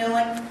expecting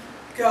healing,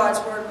 God's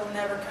Word will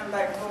never come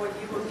back void.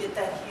 You will get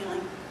that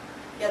healing.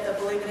 You have to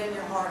believe it in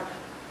your heart.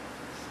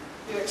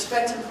 If you're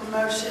expecting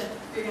promotion,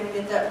 you're going to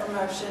get that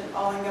promotion,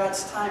 all in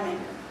God's timing.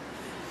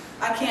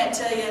 I can't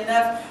tell you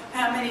enough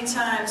how many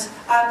times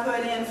I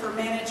put in for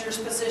manager's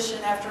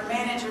position after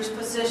manager's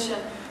position.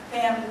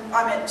 Pam,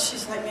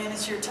 she's like, man,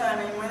 it's your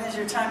timing. When is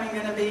your timing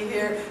going to be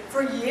here?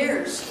 For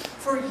years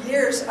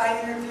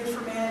I interviewed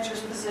for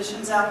manager's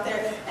positions out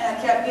there, and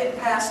I kept getting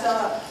passed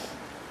up.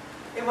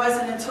 It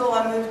wasn't until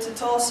I moved to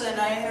Tulsa and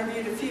I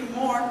interviewed a few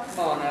more. Come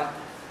on now.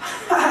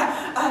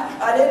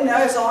 I didn't know.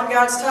 It was all in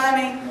God's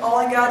timing. All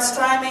in God's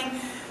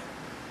timing.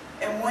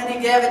 And when He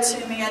gave it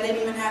to me, I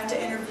didn't even have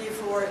to interview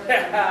for it.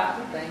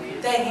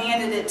 They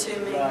handed it to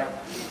me.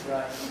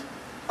 Right.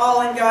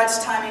 All in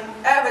God's timing.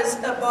 That was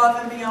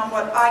above and beyond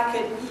what I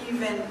could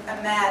even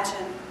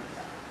imagine.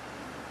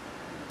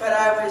 But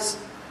I was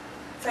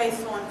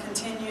faithful and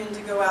continuing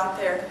to go out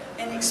there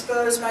and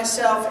expose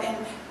myself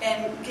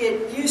and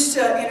get used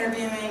to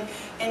interviewing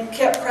and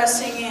kept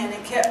pressing in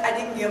and I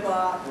didn't give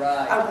up.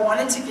 Right. I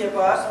wanted to give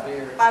up.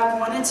 I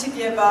wanted to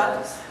give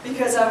up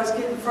because I was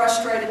getting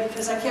frustrated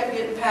because I kept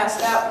getting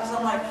passed out because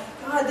I'm like,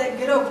 God, that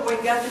good old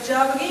boy got the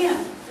job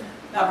again.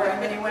 Not very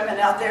many women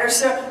out there,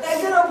 so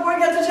that good old boy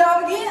got the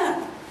job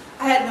again.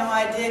 I had no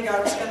idea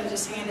God was going to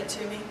just hand it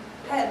to me.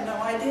 I had no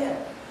idea.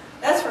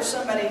 That's for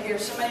somebody here.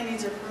 Somebody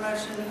needs a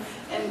promotion,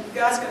 and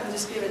God's going to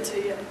just give it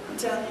to you. I'm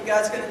telling you,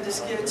 God's going to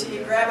just give it to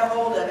you. Grab a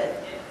hold of it.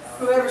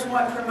 Whoever's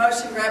wanting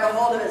promotion, grab a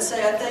hold of it and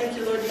say, I thank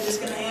you, Lord, you're just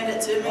going to hand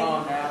it to me.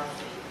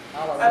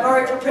 I've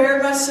already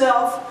prepared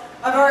myself.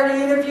 I've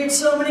already interviewed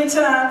so many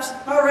times.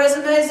 My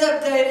resume's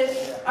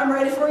updated. I'm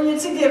ready for you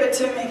to give it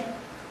to me.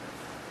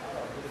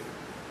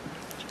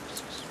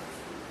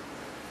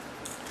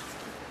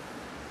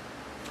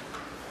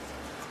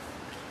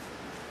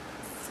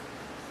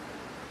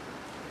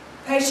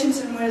 Patience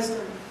and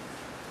wisdom.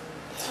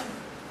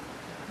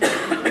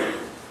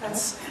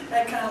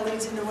 That kind of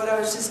leads into what I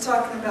was just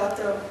talking about,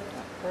 though.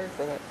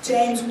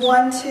 James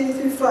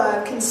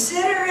 1:2-5.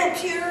 Consider it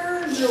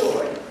pure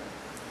joy,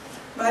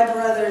 my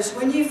brothers,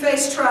 when you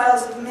face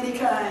trials of many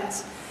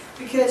kinds,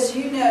 because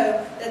you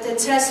know that the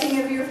testing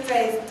of your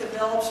faith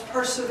develops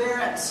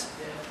perseverance.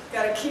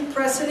 Got to keep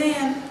pressing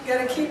in. Got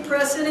to keep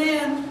pressing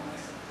in.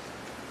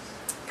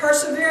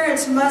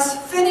 Perseverance must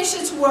finish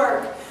its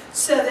work,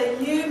 so that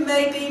you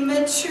may be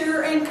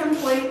mature and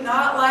complete,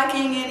 not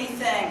lacking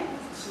anything.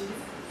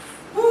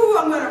 Woo,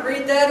 I'm going to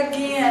read that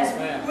again.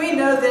 Yes, we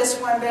know this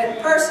one, but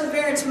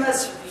perseverance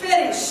must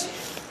finish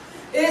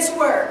its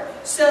work,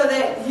 so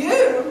that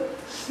you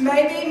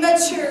may be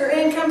mature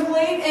and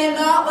complete and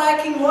not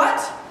lacking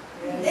what?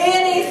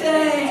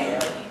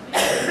 Anything.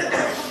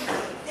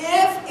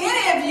 If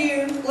any of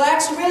you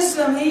lacks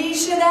wisdom, he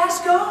should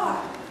ask God.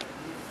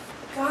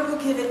 God will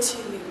give it to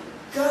you.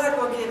 God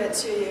will give it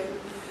to you.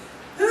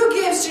 Who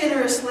gives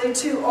generously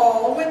to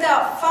all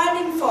without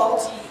finding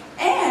fault,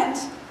 and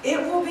it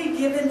will be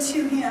given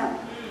to him.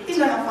 He's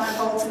not going to find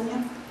faults in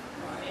you.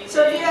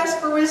 So if you ask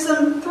for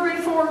wisdom 3,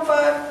 4,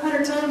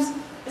 500 times,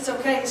 it's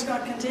okay. He's going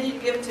to continue to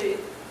give it to you.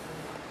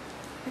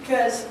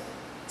 Because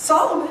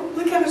Solomon,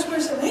 look how much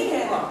wisdom he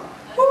had.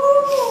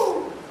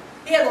 Woo!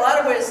 He had a lot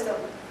of wisdom.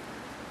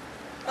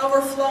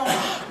 Overflowing.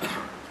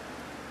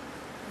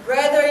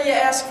 Rather you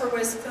ask for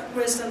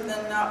wisdom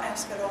than not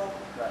ask at all.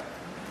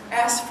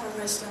 Ask for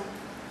wisdom.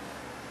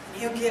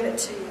 He'll give it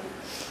to you.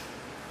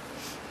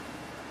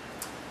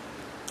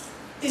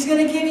 He's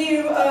going to give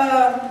you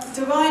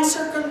divine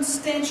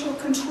circumstantial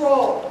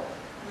control.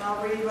 And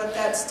I'll read what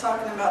that's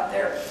talking about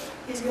there.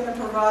 He's going to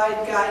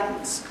provide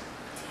guidance.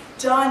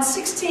 John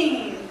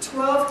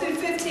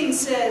 16:12-15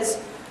 says,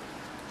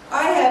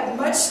 I have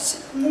much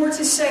more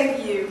to say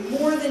to you,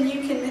 more than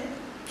you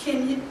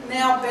can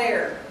now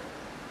bear.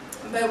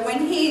 But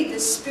when He, the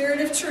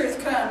Spirit of truth,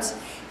 comes,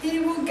 He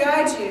will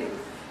guide you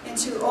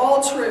into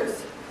all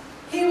truth.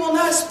 He will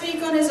not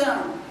speak on His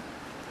own.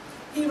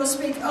 He will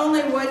speak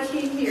only what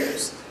He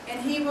hears,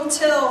 and He will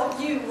tell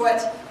you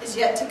what is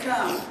yet to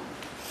come.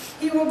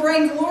 He will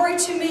bring glory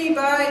to me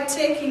by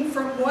taking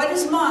from what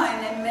is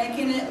mine and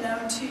making it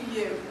known to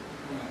you.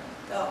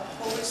 The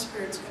Holy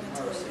Spirit's going to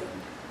tell you.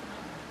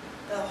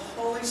 The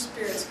Holy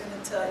Spirit's going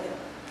to tell you.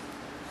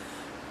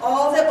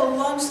 All that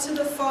belongs to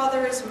the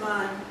Father is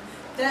mine.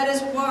 That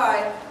is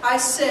why I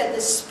said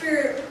the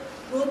Spirit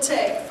will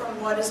take from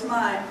what is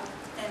mine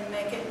and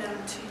make it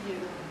known to you.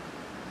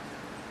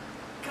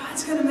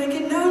 God's going to make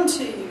it known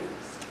to you.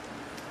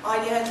 All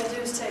you have to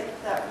do is take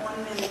that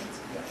 1 minute.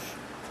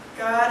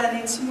 God, I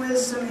need some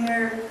wisdom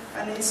here.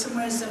 I need some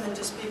wisdom, and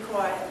just be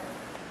quiet.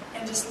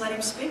 And just let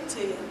Him speak to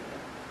you.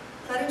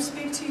 Let Him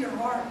speak to your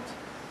heart.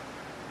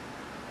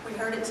 We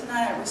heard it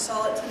tonight. We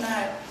saw it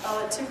tonight. All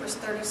it took was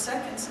 30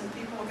 seconds, and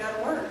people got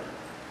a word.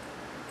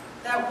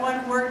 That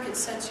one word could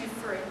set you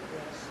free.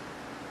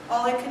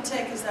 All it could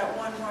take is that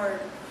one word.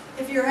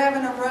 If you're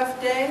having a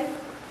rough day,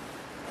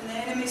 and the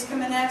enemy's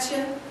coming at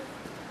you,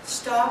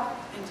 stop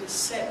and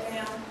just sit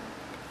down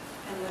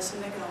and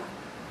listen to God.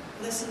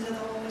 Listen to the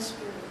Holy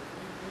Spirit.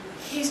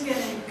 He's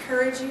going to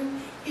encourage you.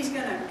 He's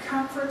going to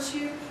comfort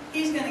you.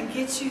 He's going to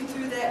get you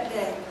through that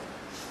day.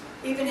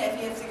 Even if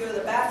you have to go to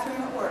the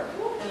bathroom at work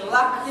and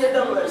lock your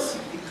doors.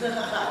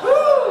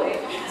 Woo!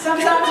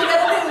 Sometimes you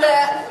got to do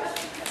that.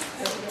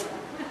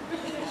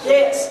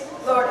 Yes,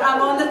 Lord,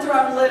 I'm on the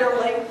throne,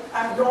 literally.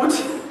 I'm going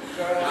to.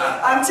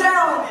 I'm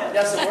telling you.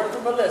 That's a word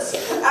from Melissa.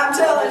 I'm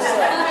telling you.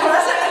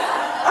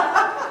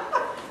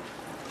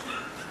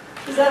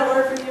 Is that a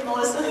word for you,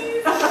 Melissa?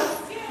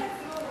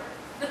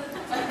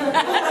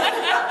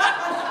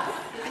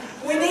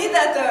 We need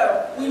that, though.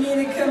 We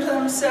need to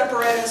come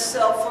separate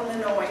ourselves from the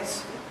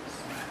noise.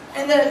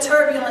 And the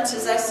turbulence,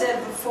 as I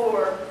said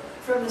before,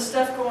 from the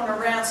stuff going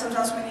around,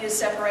 sometimes we need to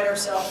separate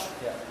ourselves.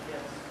 Yeah.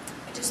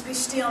 And just be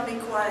still and be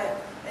quiet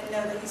and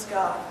know that He's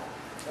God.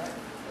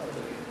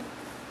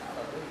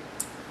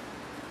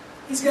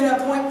 He's going to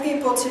appoint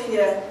people to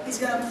you. He's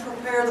going to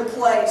prepare the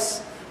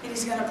place. And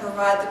He's going to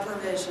provide the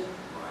provision.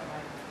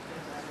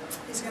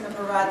 He's going to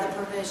provide the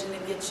provision to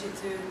get you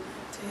through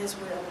to His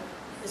will,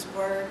 His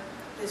word,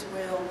 His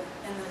will,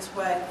 and His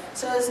way.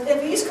 So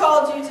if He's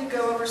called you to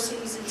go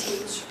overseas and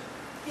teach,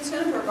 He's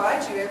going to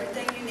provide you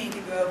everything you need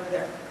to go over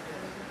there.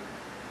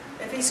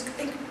 If He's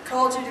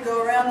called you to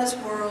go around this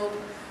world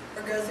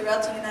or go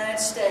throughout the United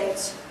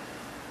States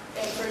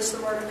and preach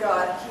the Word of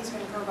God, He's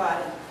going to provide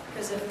it.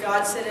 Because if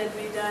God said it'd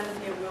be done,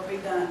 it will be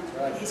done.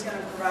 And He's going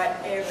to provide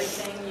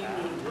everything you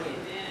need.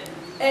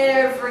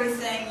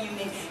 Everything you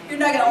need. You're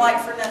not going to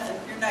lack for nothing.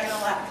 You're not going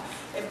to lack.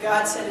 If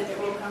God said it, it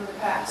will come to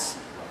pass.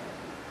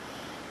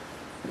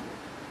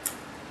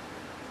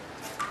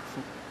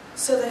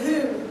 So the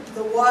who,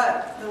 the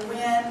what, the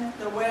when,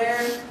 the where,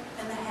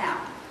 and the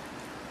how.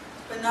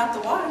 But not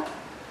the why.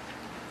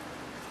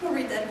 We'll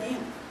read that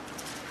again.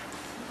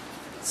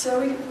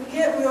 So we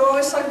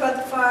always talk about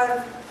the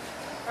five,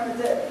 or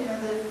the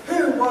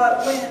who,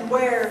 what, when,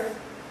 where,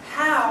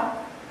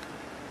 how.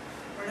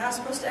 We're not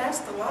supposed to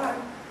ask the why.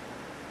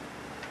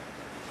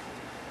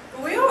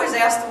 But we always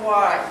ask the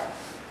why.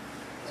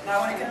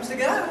 Not when it comes to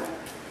God.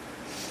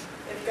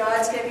 If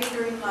God's gave you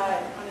green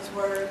light on His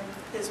word,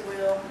 His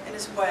will, and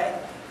His way,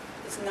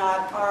 it's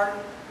not our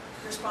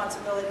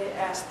responsibility to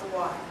ask the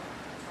why.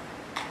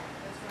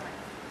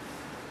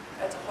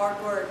 That's a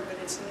hard word, but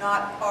it's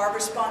not our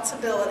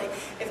responsibility.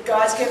 If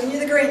God's given you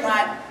the green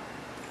light,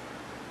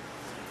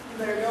 you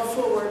better go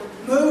forward.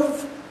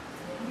 Move.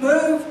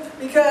 Move.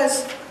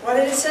 Because, what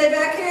did it say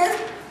back here?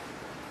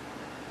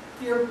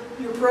 Your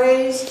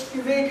praise,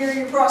 your vigor,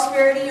 your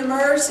prosperity, your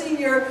mercy,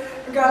 your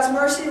God's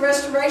mercy,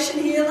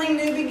 restoration, healing,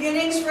 new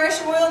beginnings, fresh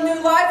oil,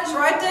 new life is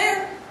right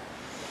there.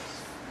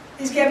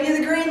 He's giving you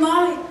the green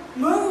light.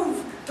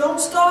 Move. Don't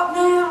stop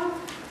now.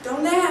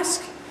 Don't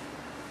ask.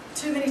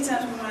 Too many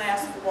times we want to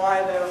ask the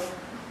why, though.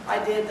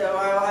 I did, though.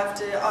 I'll have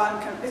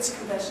to. It's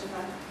confession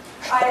time.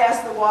 I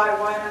asked the why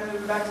am I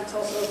moving back to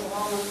Tulsa,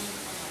 Oklahoma?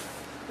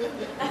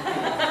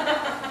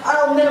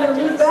 I'll never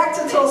move back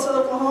to Tulsa,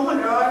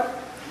 Oklahoma, God.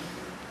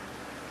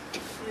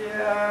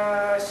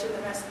 Yeah, I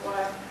shouldn't have asked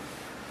why.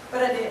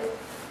 But I did.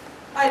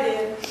 I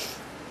did.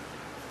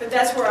 But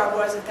that's where I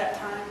was at that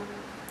time.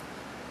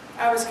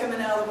 I was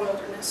coming out of the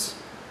wilderness.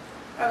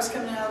 I was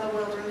coming out of the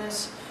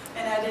wilderness,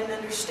 and I didn't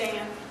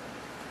understand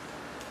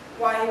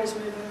why He was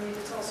moving me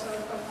to Tulsa,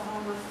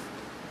 Oklahoma.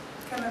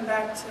 Coming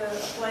back to a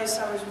place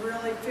I was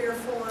really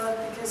fearful of,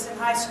 because in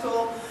high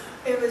school,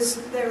 there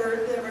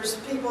was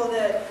people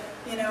that,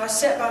 I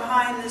sat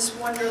behind this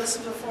one girl. This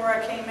was before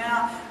I came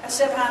out. I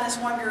sat behind this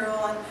one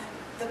girl, and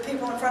the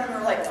people in front of me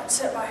were like, "Don't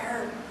sit by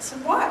her." I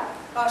said, "Why?"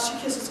 "Oh, she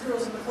kisses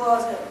girls in the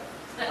closet."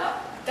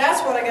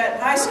 That's what I got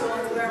in high school in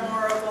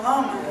Claremore,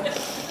 Oklahoma.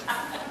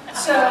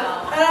 So,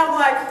 and I'm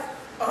like,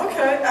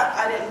 okay,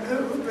 I didn't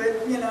move,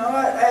 but,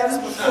 that was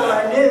before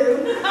I knew.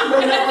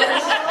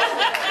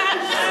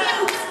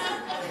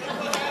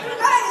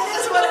 Hey, it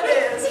is what it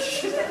is.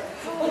 She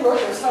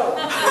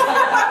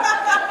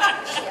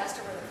asked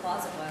her where the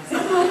closet was.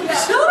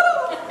 Shut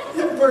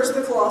up! Where's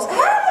the closet?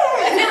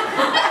 Hey!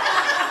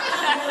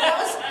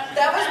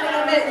 That was when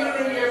I met you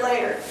a year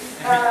later.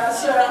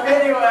 So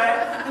anyway,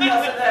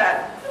 enough of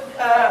that.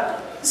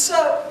 So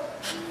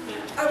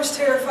I was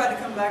terrified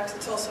to come back to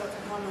Tulsa,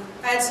 Oklahoma.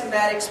 I had some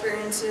bad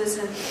experiences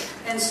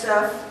and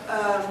stuff,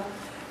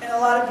 and a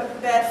lot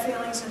of bad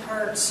feelings and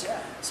hurts.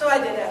 So I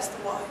did ask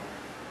the why.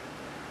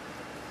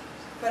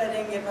 But I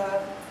didn't give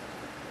up.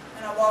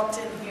 And I walked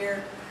in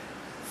here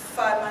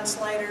 5 months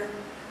later,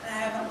 and I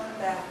haven't looked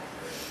back.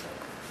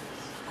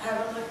 I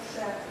haven't looked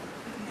back.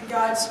 And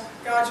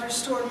God's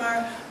restored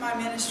my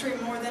ministry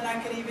more than I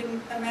could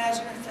even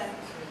imagine or think.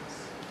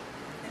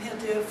 And He'll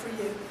do it for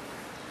you.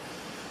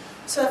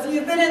 So if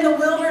you've been in the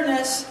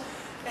wilderness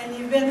and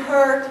you've been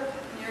hurt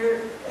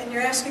and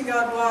you're asking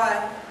God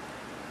why,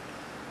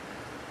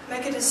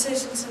 make a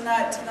decision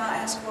tonight to not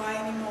ask why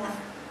anymore.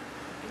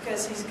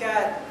 Because He's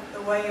got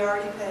the way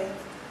already paid.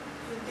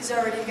 He's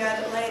already got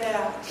it laid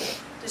out.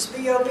 Just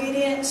be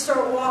obedient and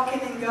start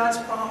walking in God's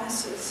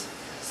promises.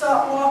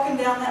 Start walking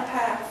down that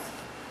path.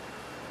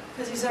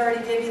 Because He's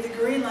already gave you the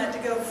green light to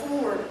go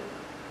forward.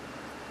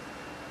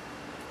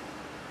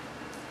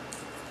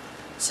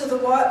 So the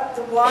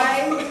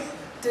why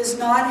does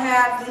not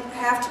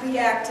have to be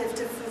active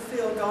to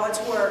fulfill God's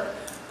work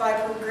by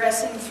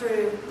progressing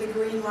through the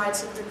green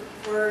lights of the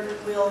word,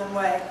 will, and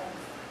way.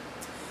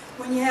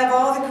 When you have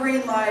all the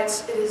green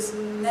lights, it is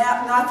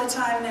not the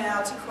time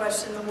now to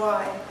question the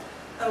why.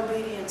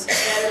 Obedience is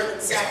better than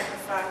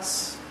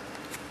sacrifice.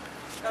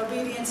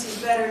 Obedience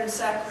is better than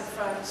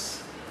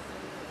sacrifice.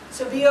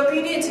 So be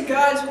obedient to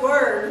God's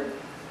word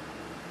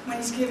when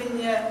He's given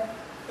you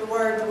the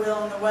word, the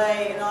will, and the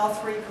way, and all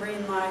three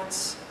green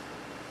lights.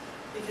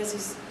 Because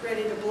He's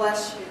ready to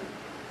bless you.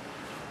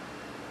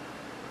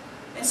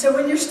 And so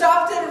when you're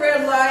stopped at a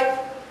red light,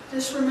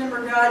 just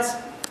remember God's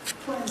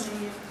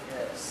cleansing you.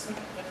 Yes.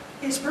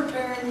 He's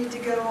preparing you to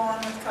go on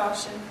with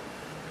caution.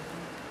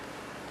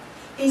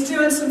 He's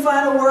doing some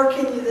final work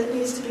in you that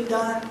needs to be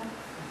done.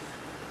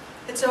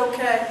 It's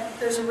okay.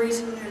 There's a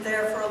reason you're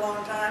there for a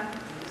long time.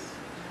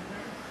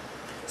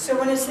 So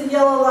when it's the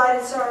yellow light,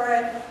 it's all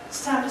right.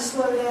 It's time to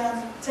slow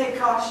down. Take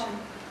caution.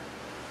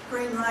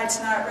 Green light's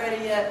not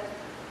ready yet.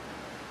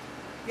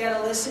 You got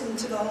to listen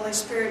to the Holy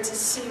Spirit to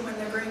see when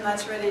the green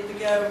light's ready to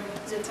go.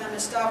 Is it time to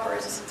stop or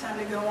is it time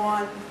to go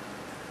on?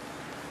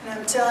 And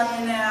I'm telling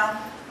you now,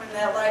 when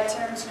that light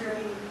turns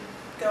green,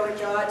 go at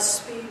God's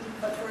speed,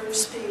 approved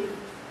speed.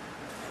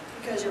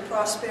 Because your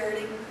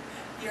prosperity,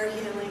 your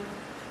healing,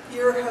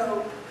 your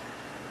hope,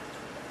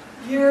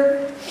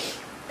 your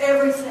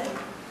everything,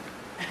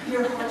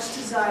 your heart's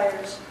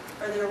desires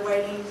are there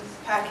waiting,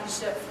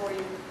 packaged up for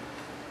you.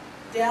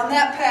 Down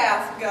that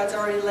path, God's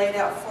already laid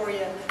out for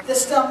you. The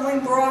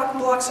stumbling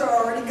blocks are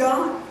already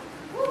gone.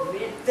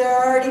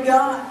 They're already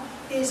gone.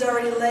 He's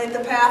already laid the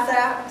path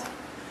out.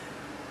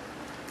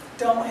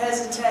 Don't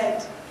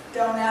hesitate.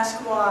 Don't ask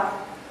why.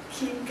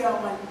 Keep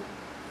going.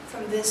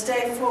 From this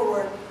day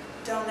forward,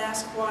 don't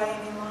ask why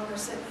any longer.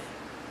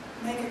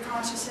 Make a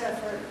conscious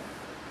effort.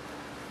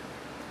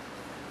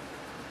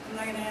 I'm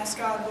not going to ask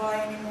God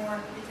why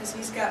anymore because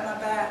He's got my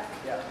back.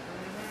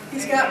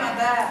 He's got my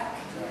back.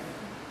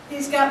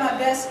 He's got my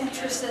best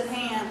interest at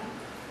hand.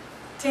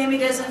 Tammy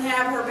doesn't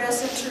have her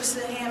best interest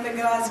at hand, but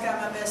God's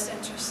got my best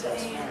interest at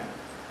hand.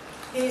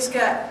 He's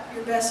got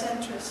your best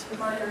interest,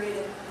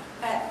 Margarita,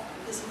 at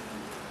His hand.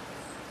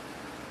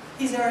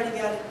 He's already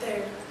got it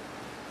there.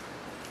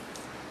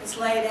 It's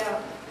laid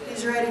out.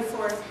 He's ready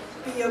for it.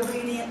 Be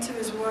obedient to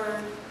His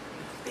word.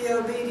 Be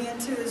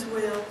obedient to His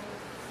will.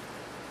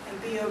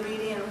 And be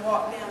obedient and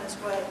walk down His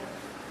way.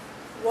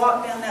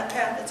 Walk down that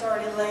path that's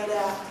already laid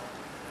out.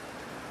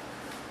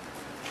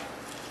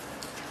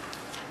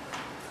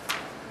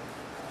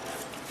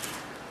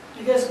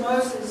 Because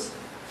Moses,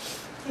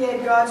 he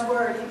had God's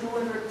word. He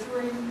delivered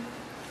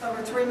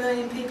over 3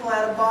 million people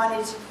out of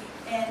bondage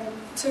and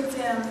took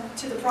them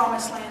to the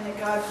promised land that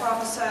God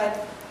prophesied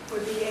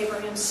would be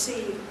Abraham's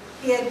seed.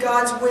 He had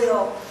God's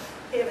will.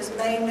 It was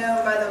made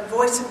known by the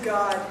voice of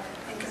God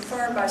and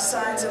confirmed by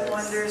signs and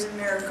wonders and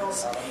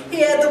miracles.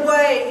 He had the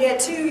way. He had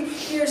 2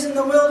 years in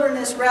the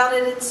wilderness,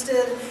 routed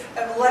instead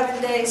of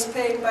 11 days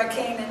paid by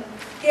Canaan.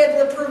 He had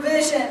the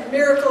provision,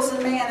 miracles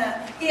and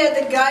manna. He had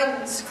the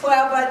guidance,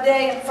 cloud by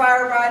day and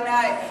fire by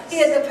night. He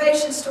had the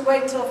patience to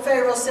wait until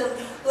Pharaoh said,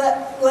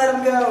 let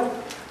him go.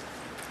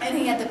 And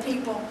he had the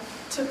people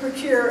to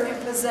procure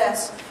and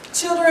possess.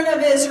 Children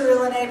of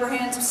Israel and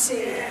Abraham's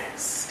seed.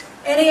 Yes.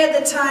 And he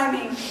had the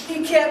timing.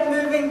 He kept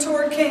moving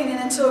toward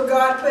Canaan until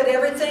God put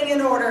everything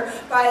in order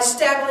by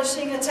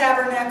establishing a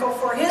tabernacle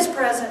for His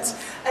presence,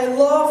 a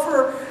law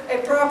for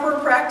a proper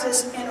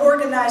practice, and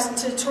organized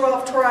into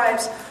 12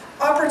 tribes.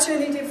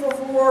 Opportunity for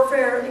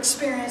warfare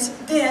experience.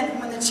 Then,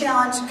 when the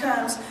challenge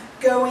comes,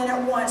 go in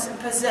at once and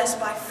possess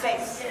by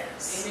faith.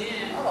 Yes.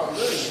 Amen.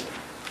 Hallelujah.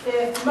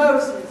 If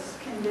Moses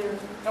can do it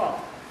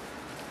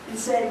and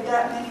save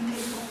that many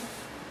people,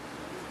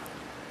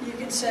 you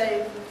can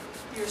save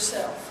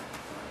yourself.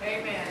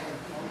 Amen.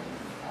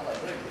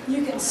 Hallelujah.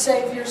 You can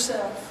save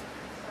yourself.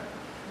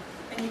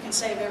 And you can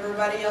save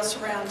everybody else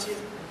around you.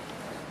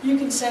 You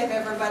can save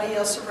everybody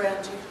else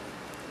around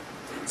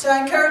you. So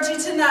I encourage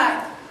you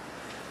tonight.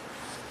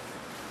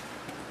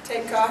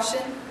 Take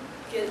caution,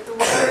 get the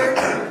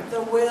word,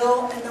 the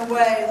will, and the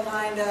way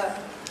lined up.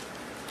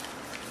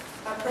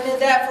 I printed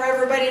that for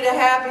everybody to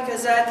have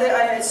because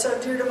it's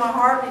so dear to my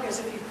heart, because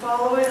if you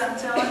follow it, I'm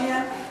telling you,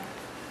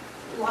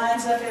 it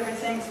lines up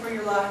everything for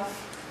your life.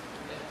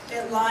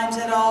 It lines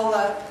it all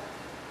up.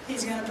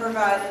 He's going to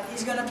provide it.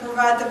 He's going to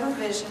provide the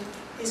provision.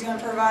 He's going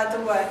to provide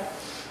the way.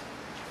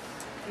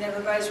 And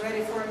everybody's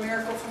ready for a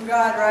miracle from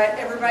God, right?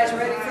 Everybody's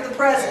ready for the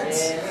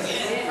presence.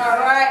 All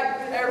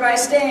right, everybody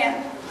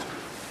stand.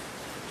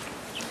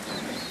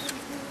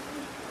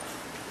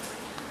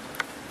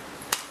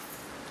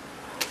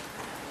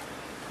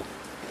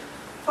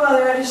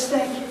 Father, I just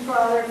thank you,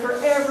 Father, for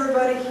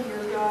everybody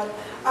here, God.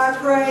 I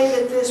pray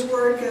that this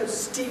word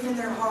goes deep in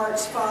their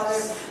hearts, Father,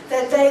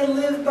 that they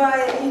live by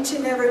it each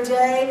and every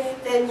day,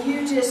 that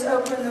you just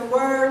open the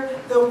word,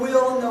 the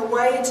will, and the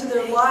way into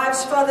their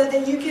lives, Father,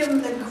 that you give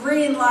them the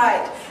green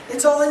light.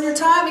 It's all in your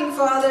timing,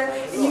 Father.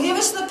 And you give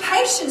us the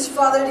patience,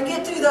 Father, to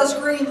get through those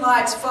green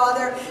lights,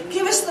 Father.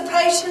 Give us the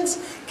patience,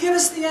 give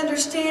us the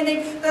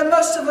understanding, but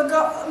most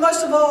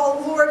of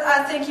all, Lord,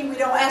 I thank you, we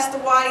don't ask the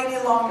why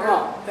any longer.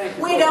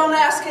 We don't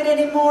ask it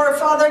anymore,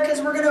 Father,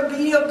 because we're going to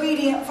be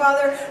obedient,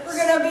 Father. We're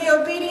going to be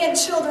obedient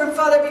children,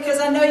 Father,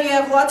 because I know you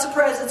have lots of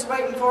presents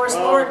waiting for us,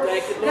 Lord.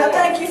 Now,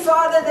 thank you,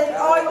 Father, that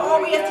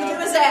all we have to do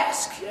is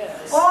ask.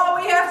 All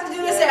we have to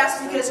do is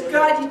ask, because,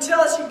 God, you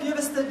tell us you give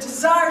us the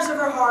desires of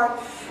our heart.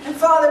 And,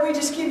 Father, we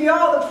just give you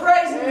all the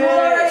praise and glory.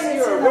 And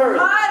it's in the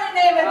mighty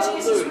name of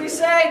Jesus we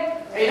say,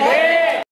 Amen.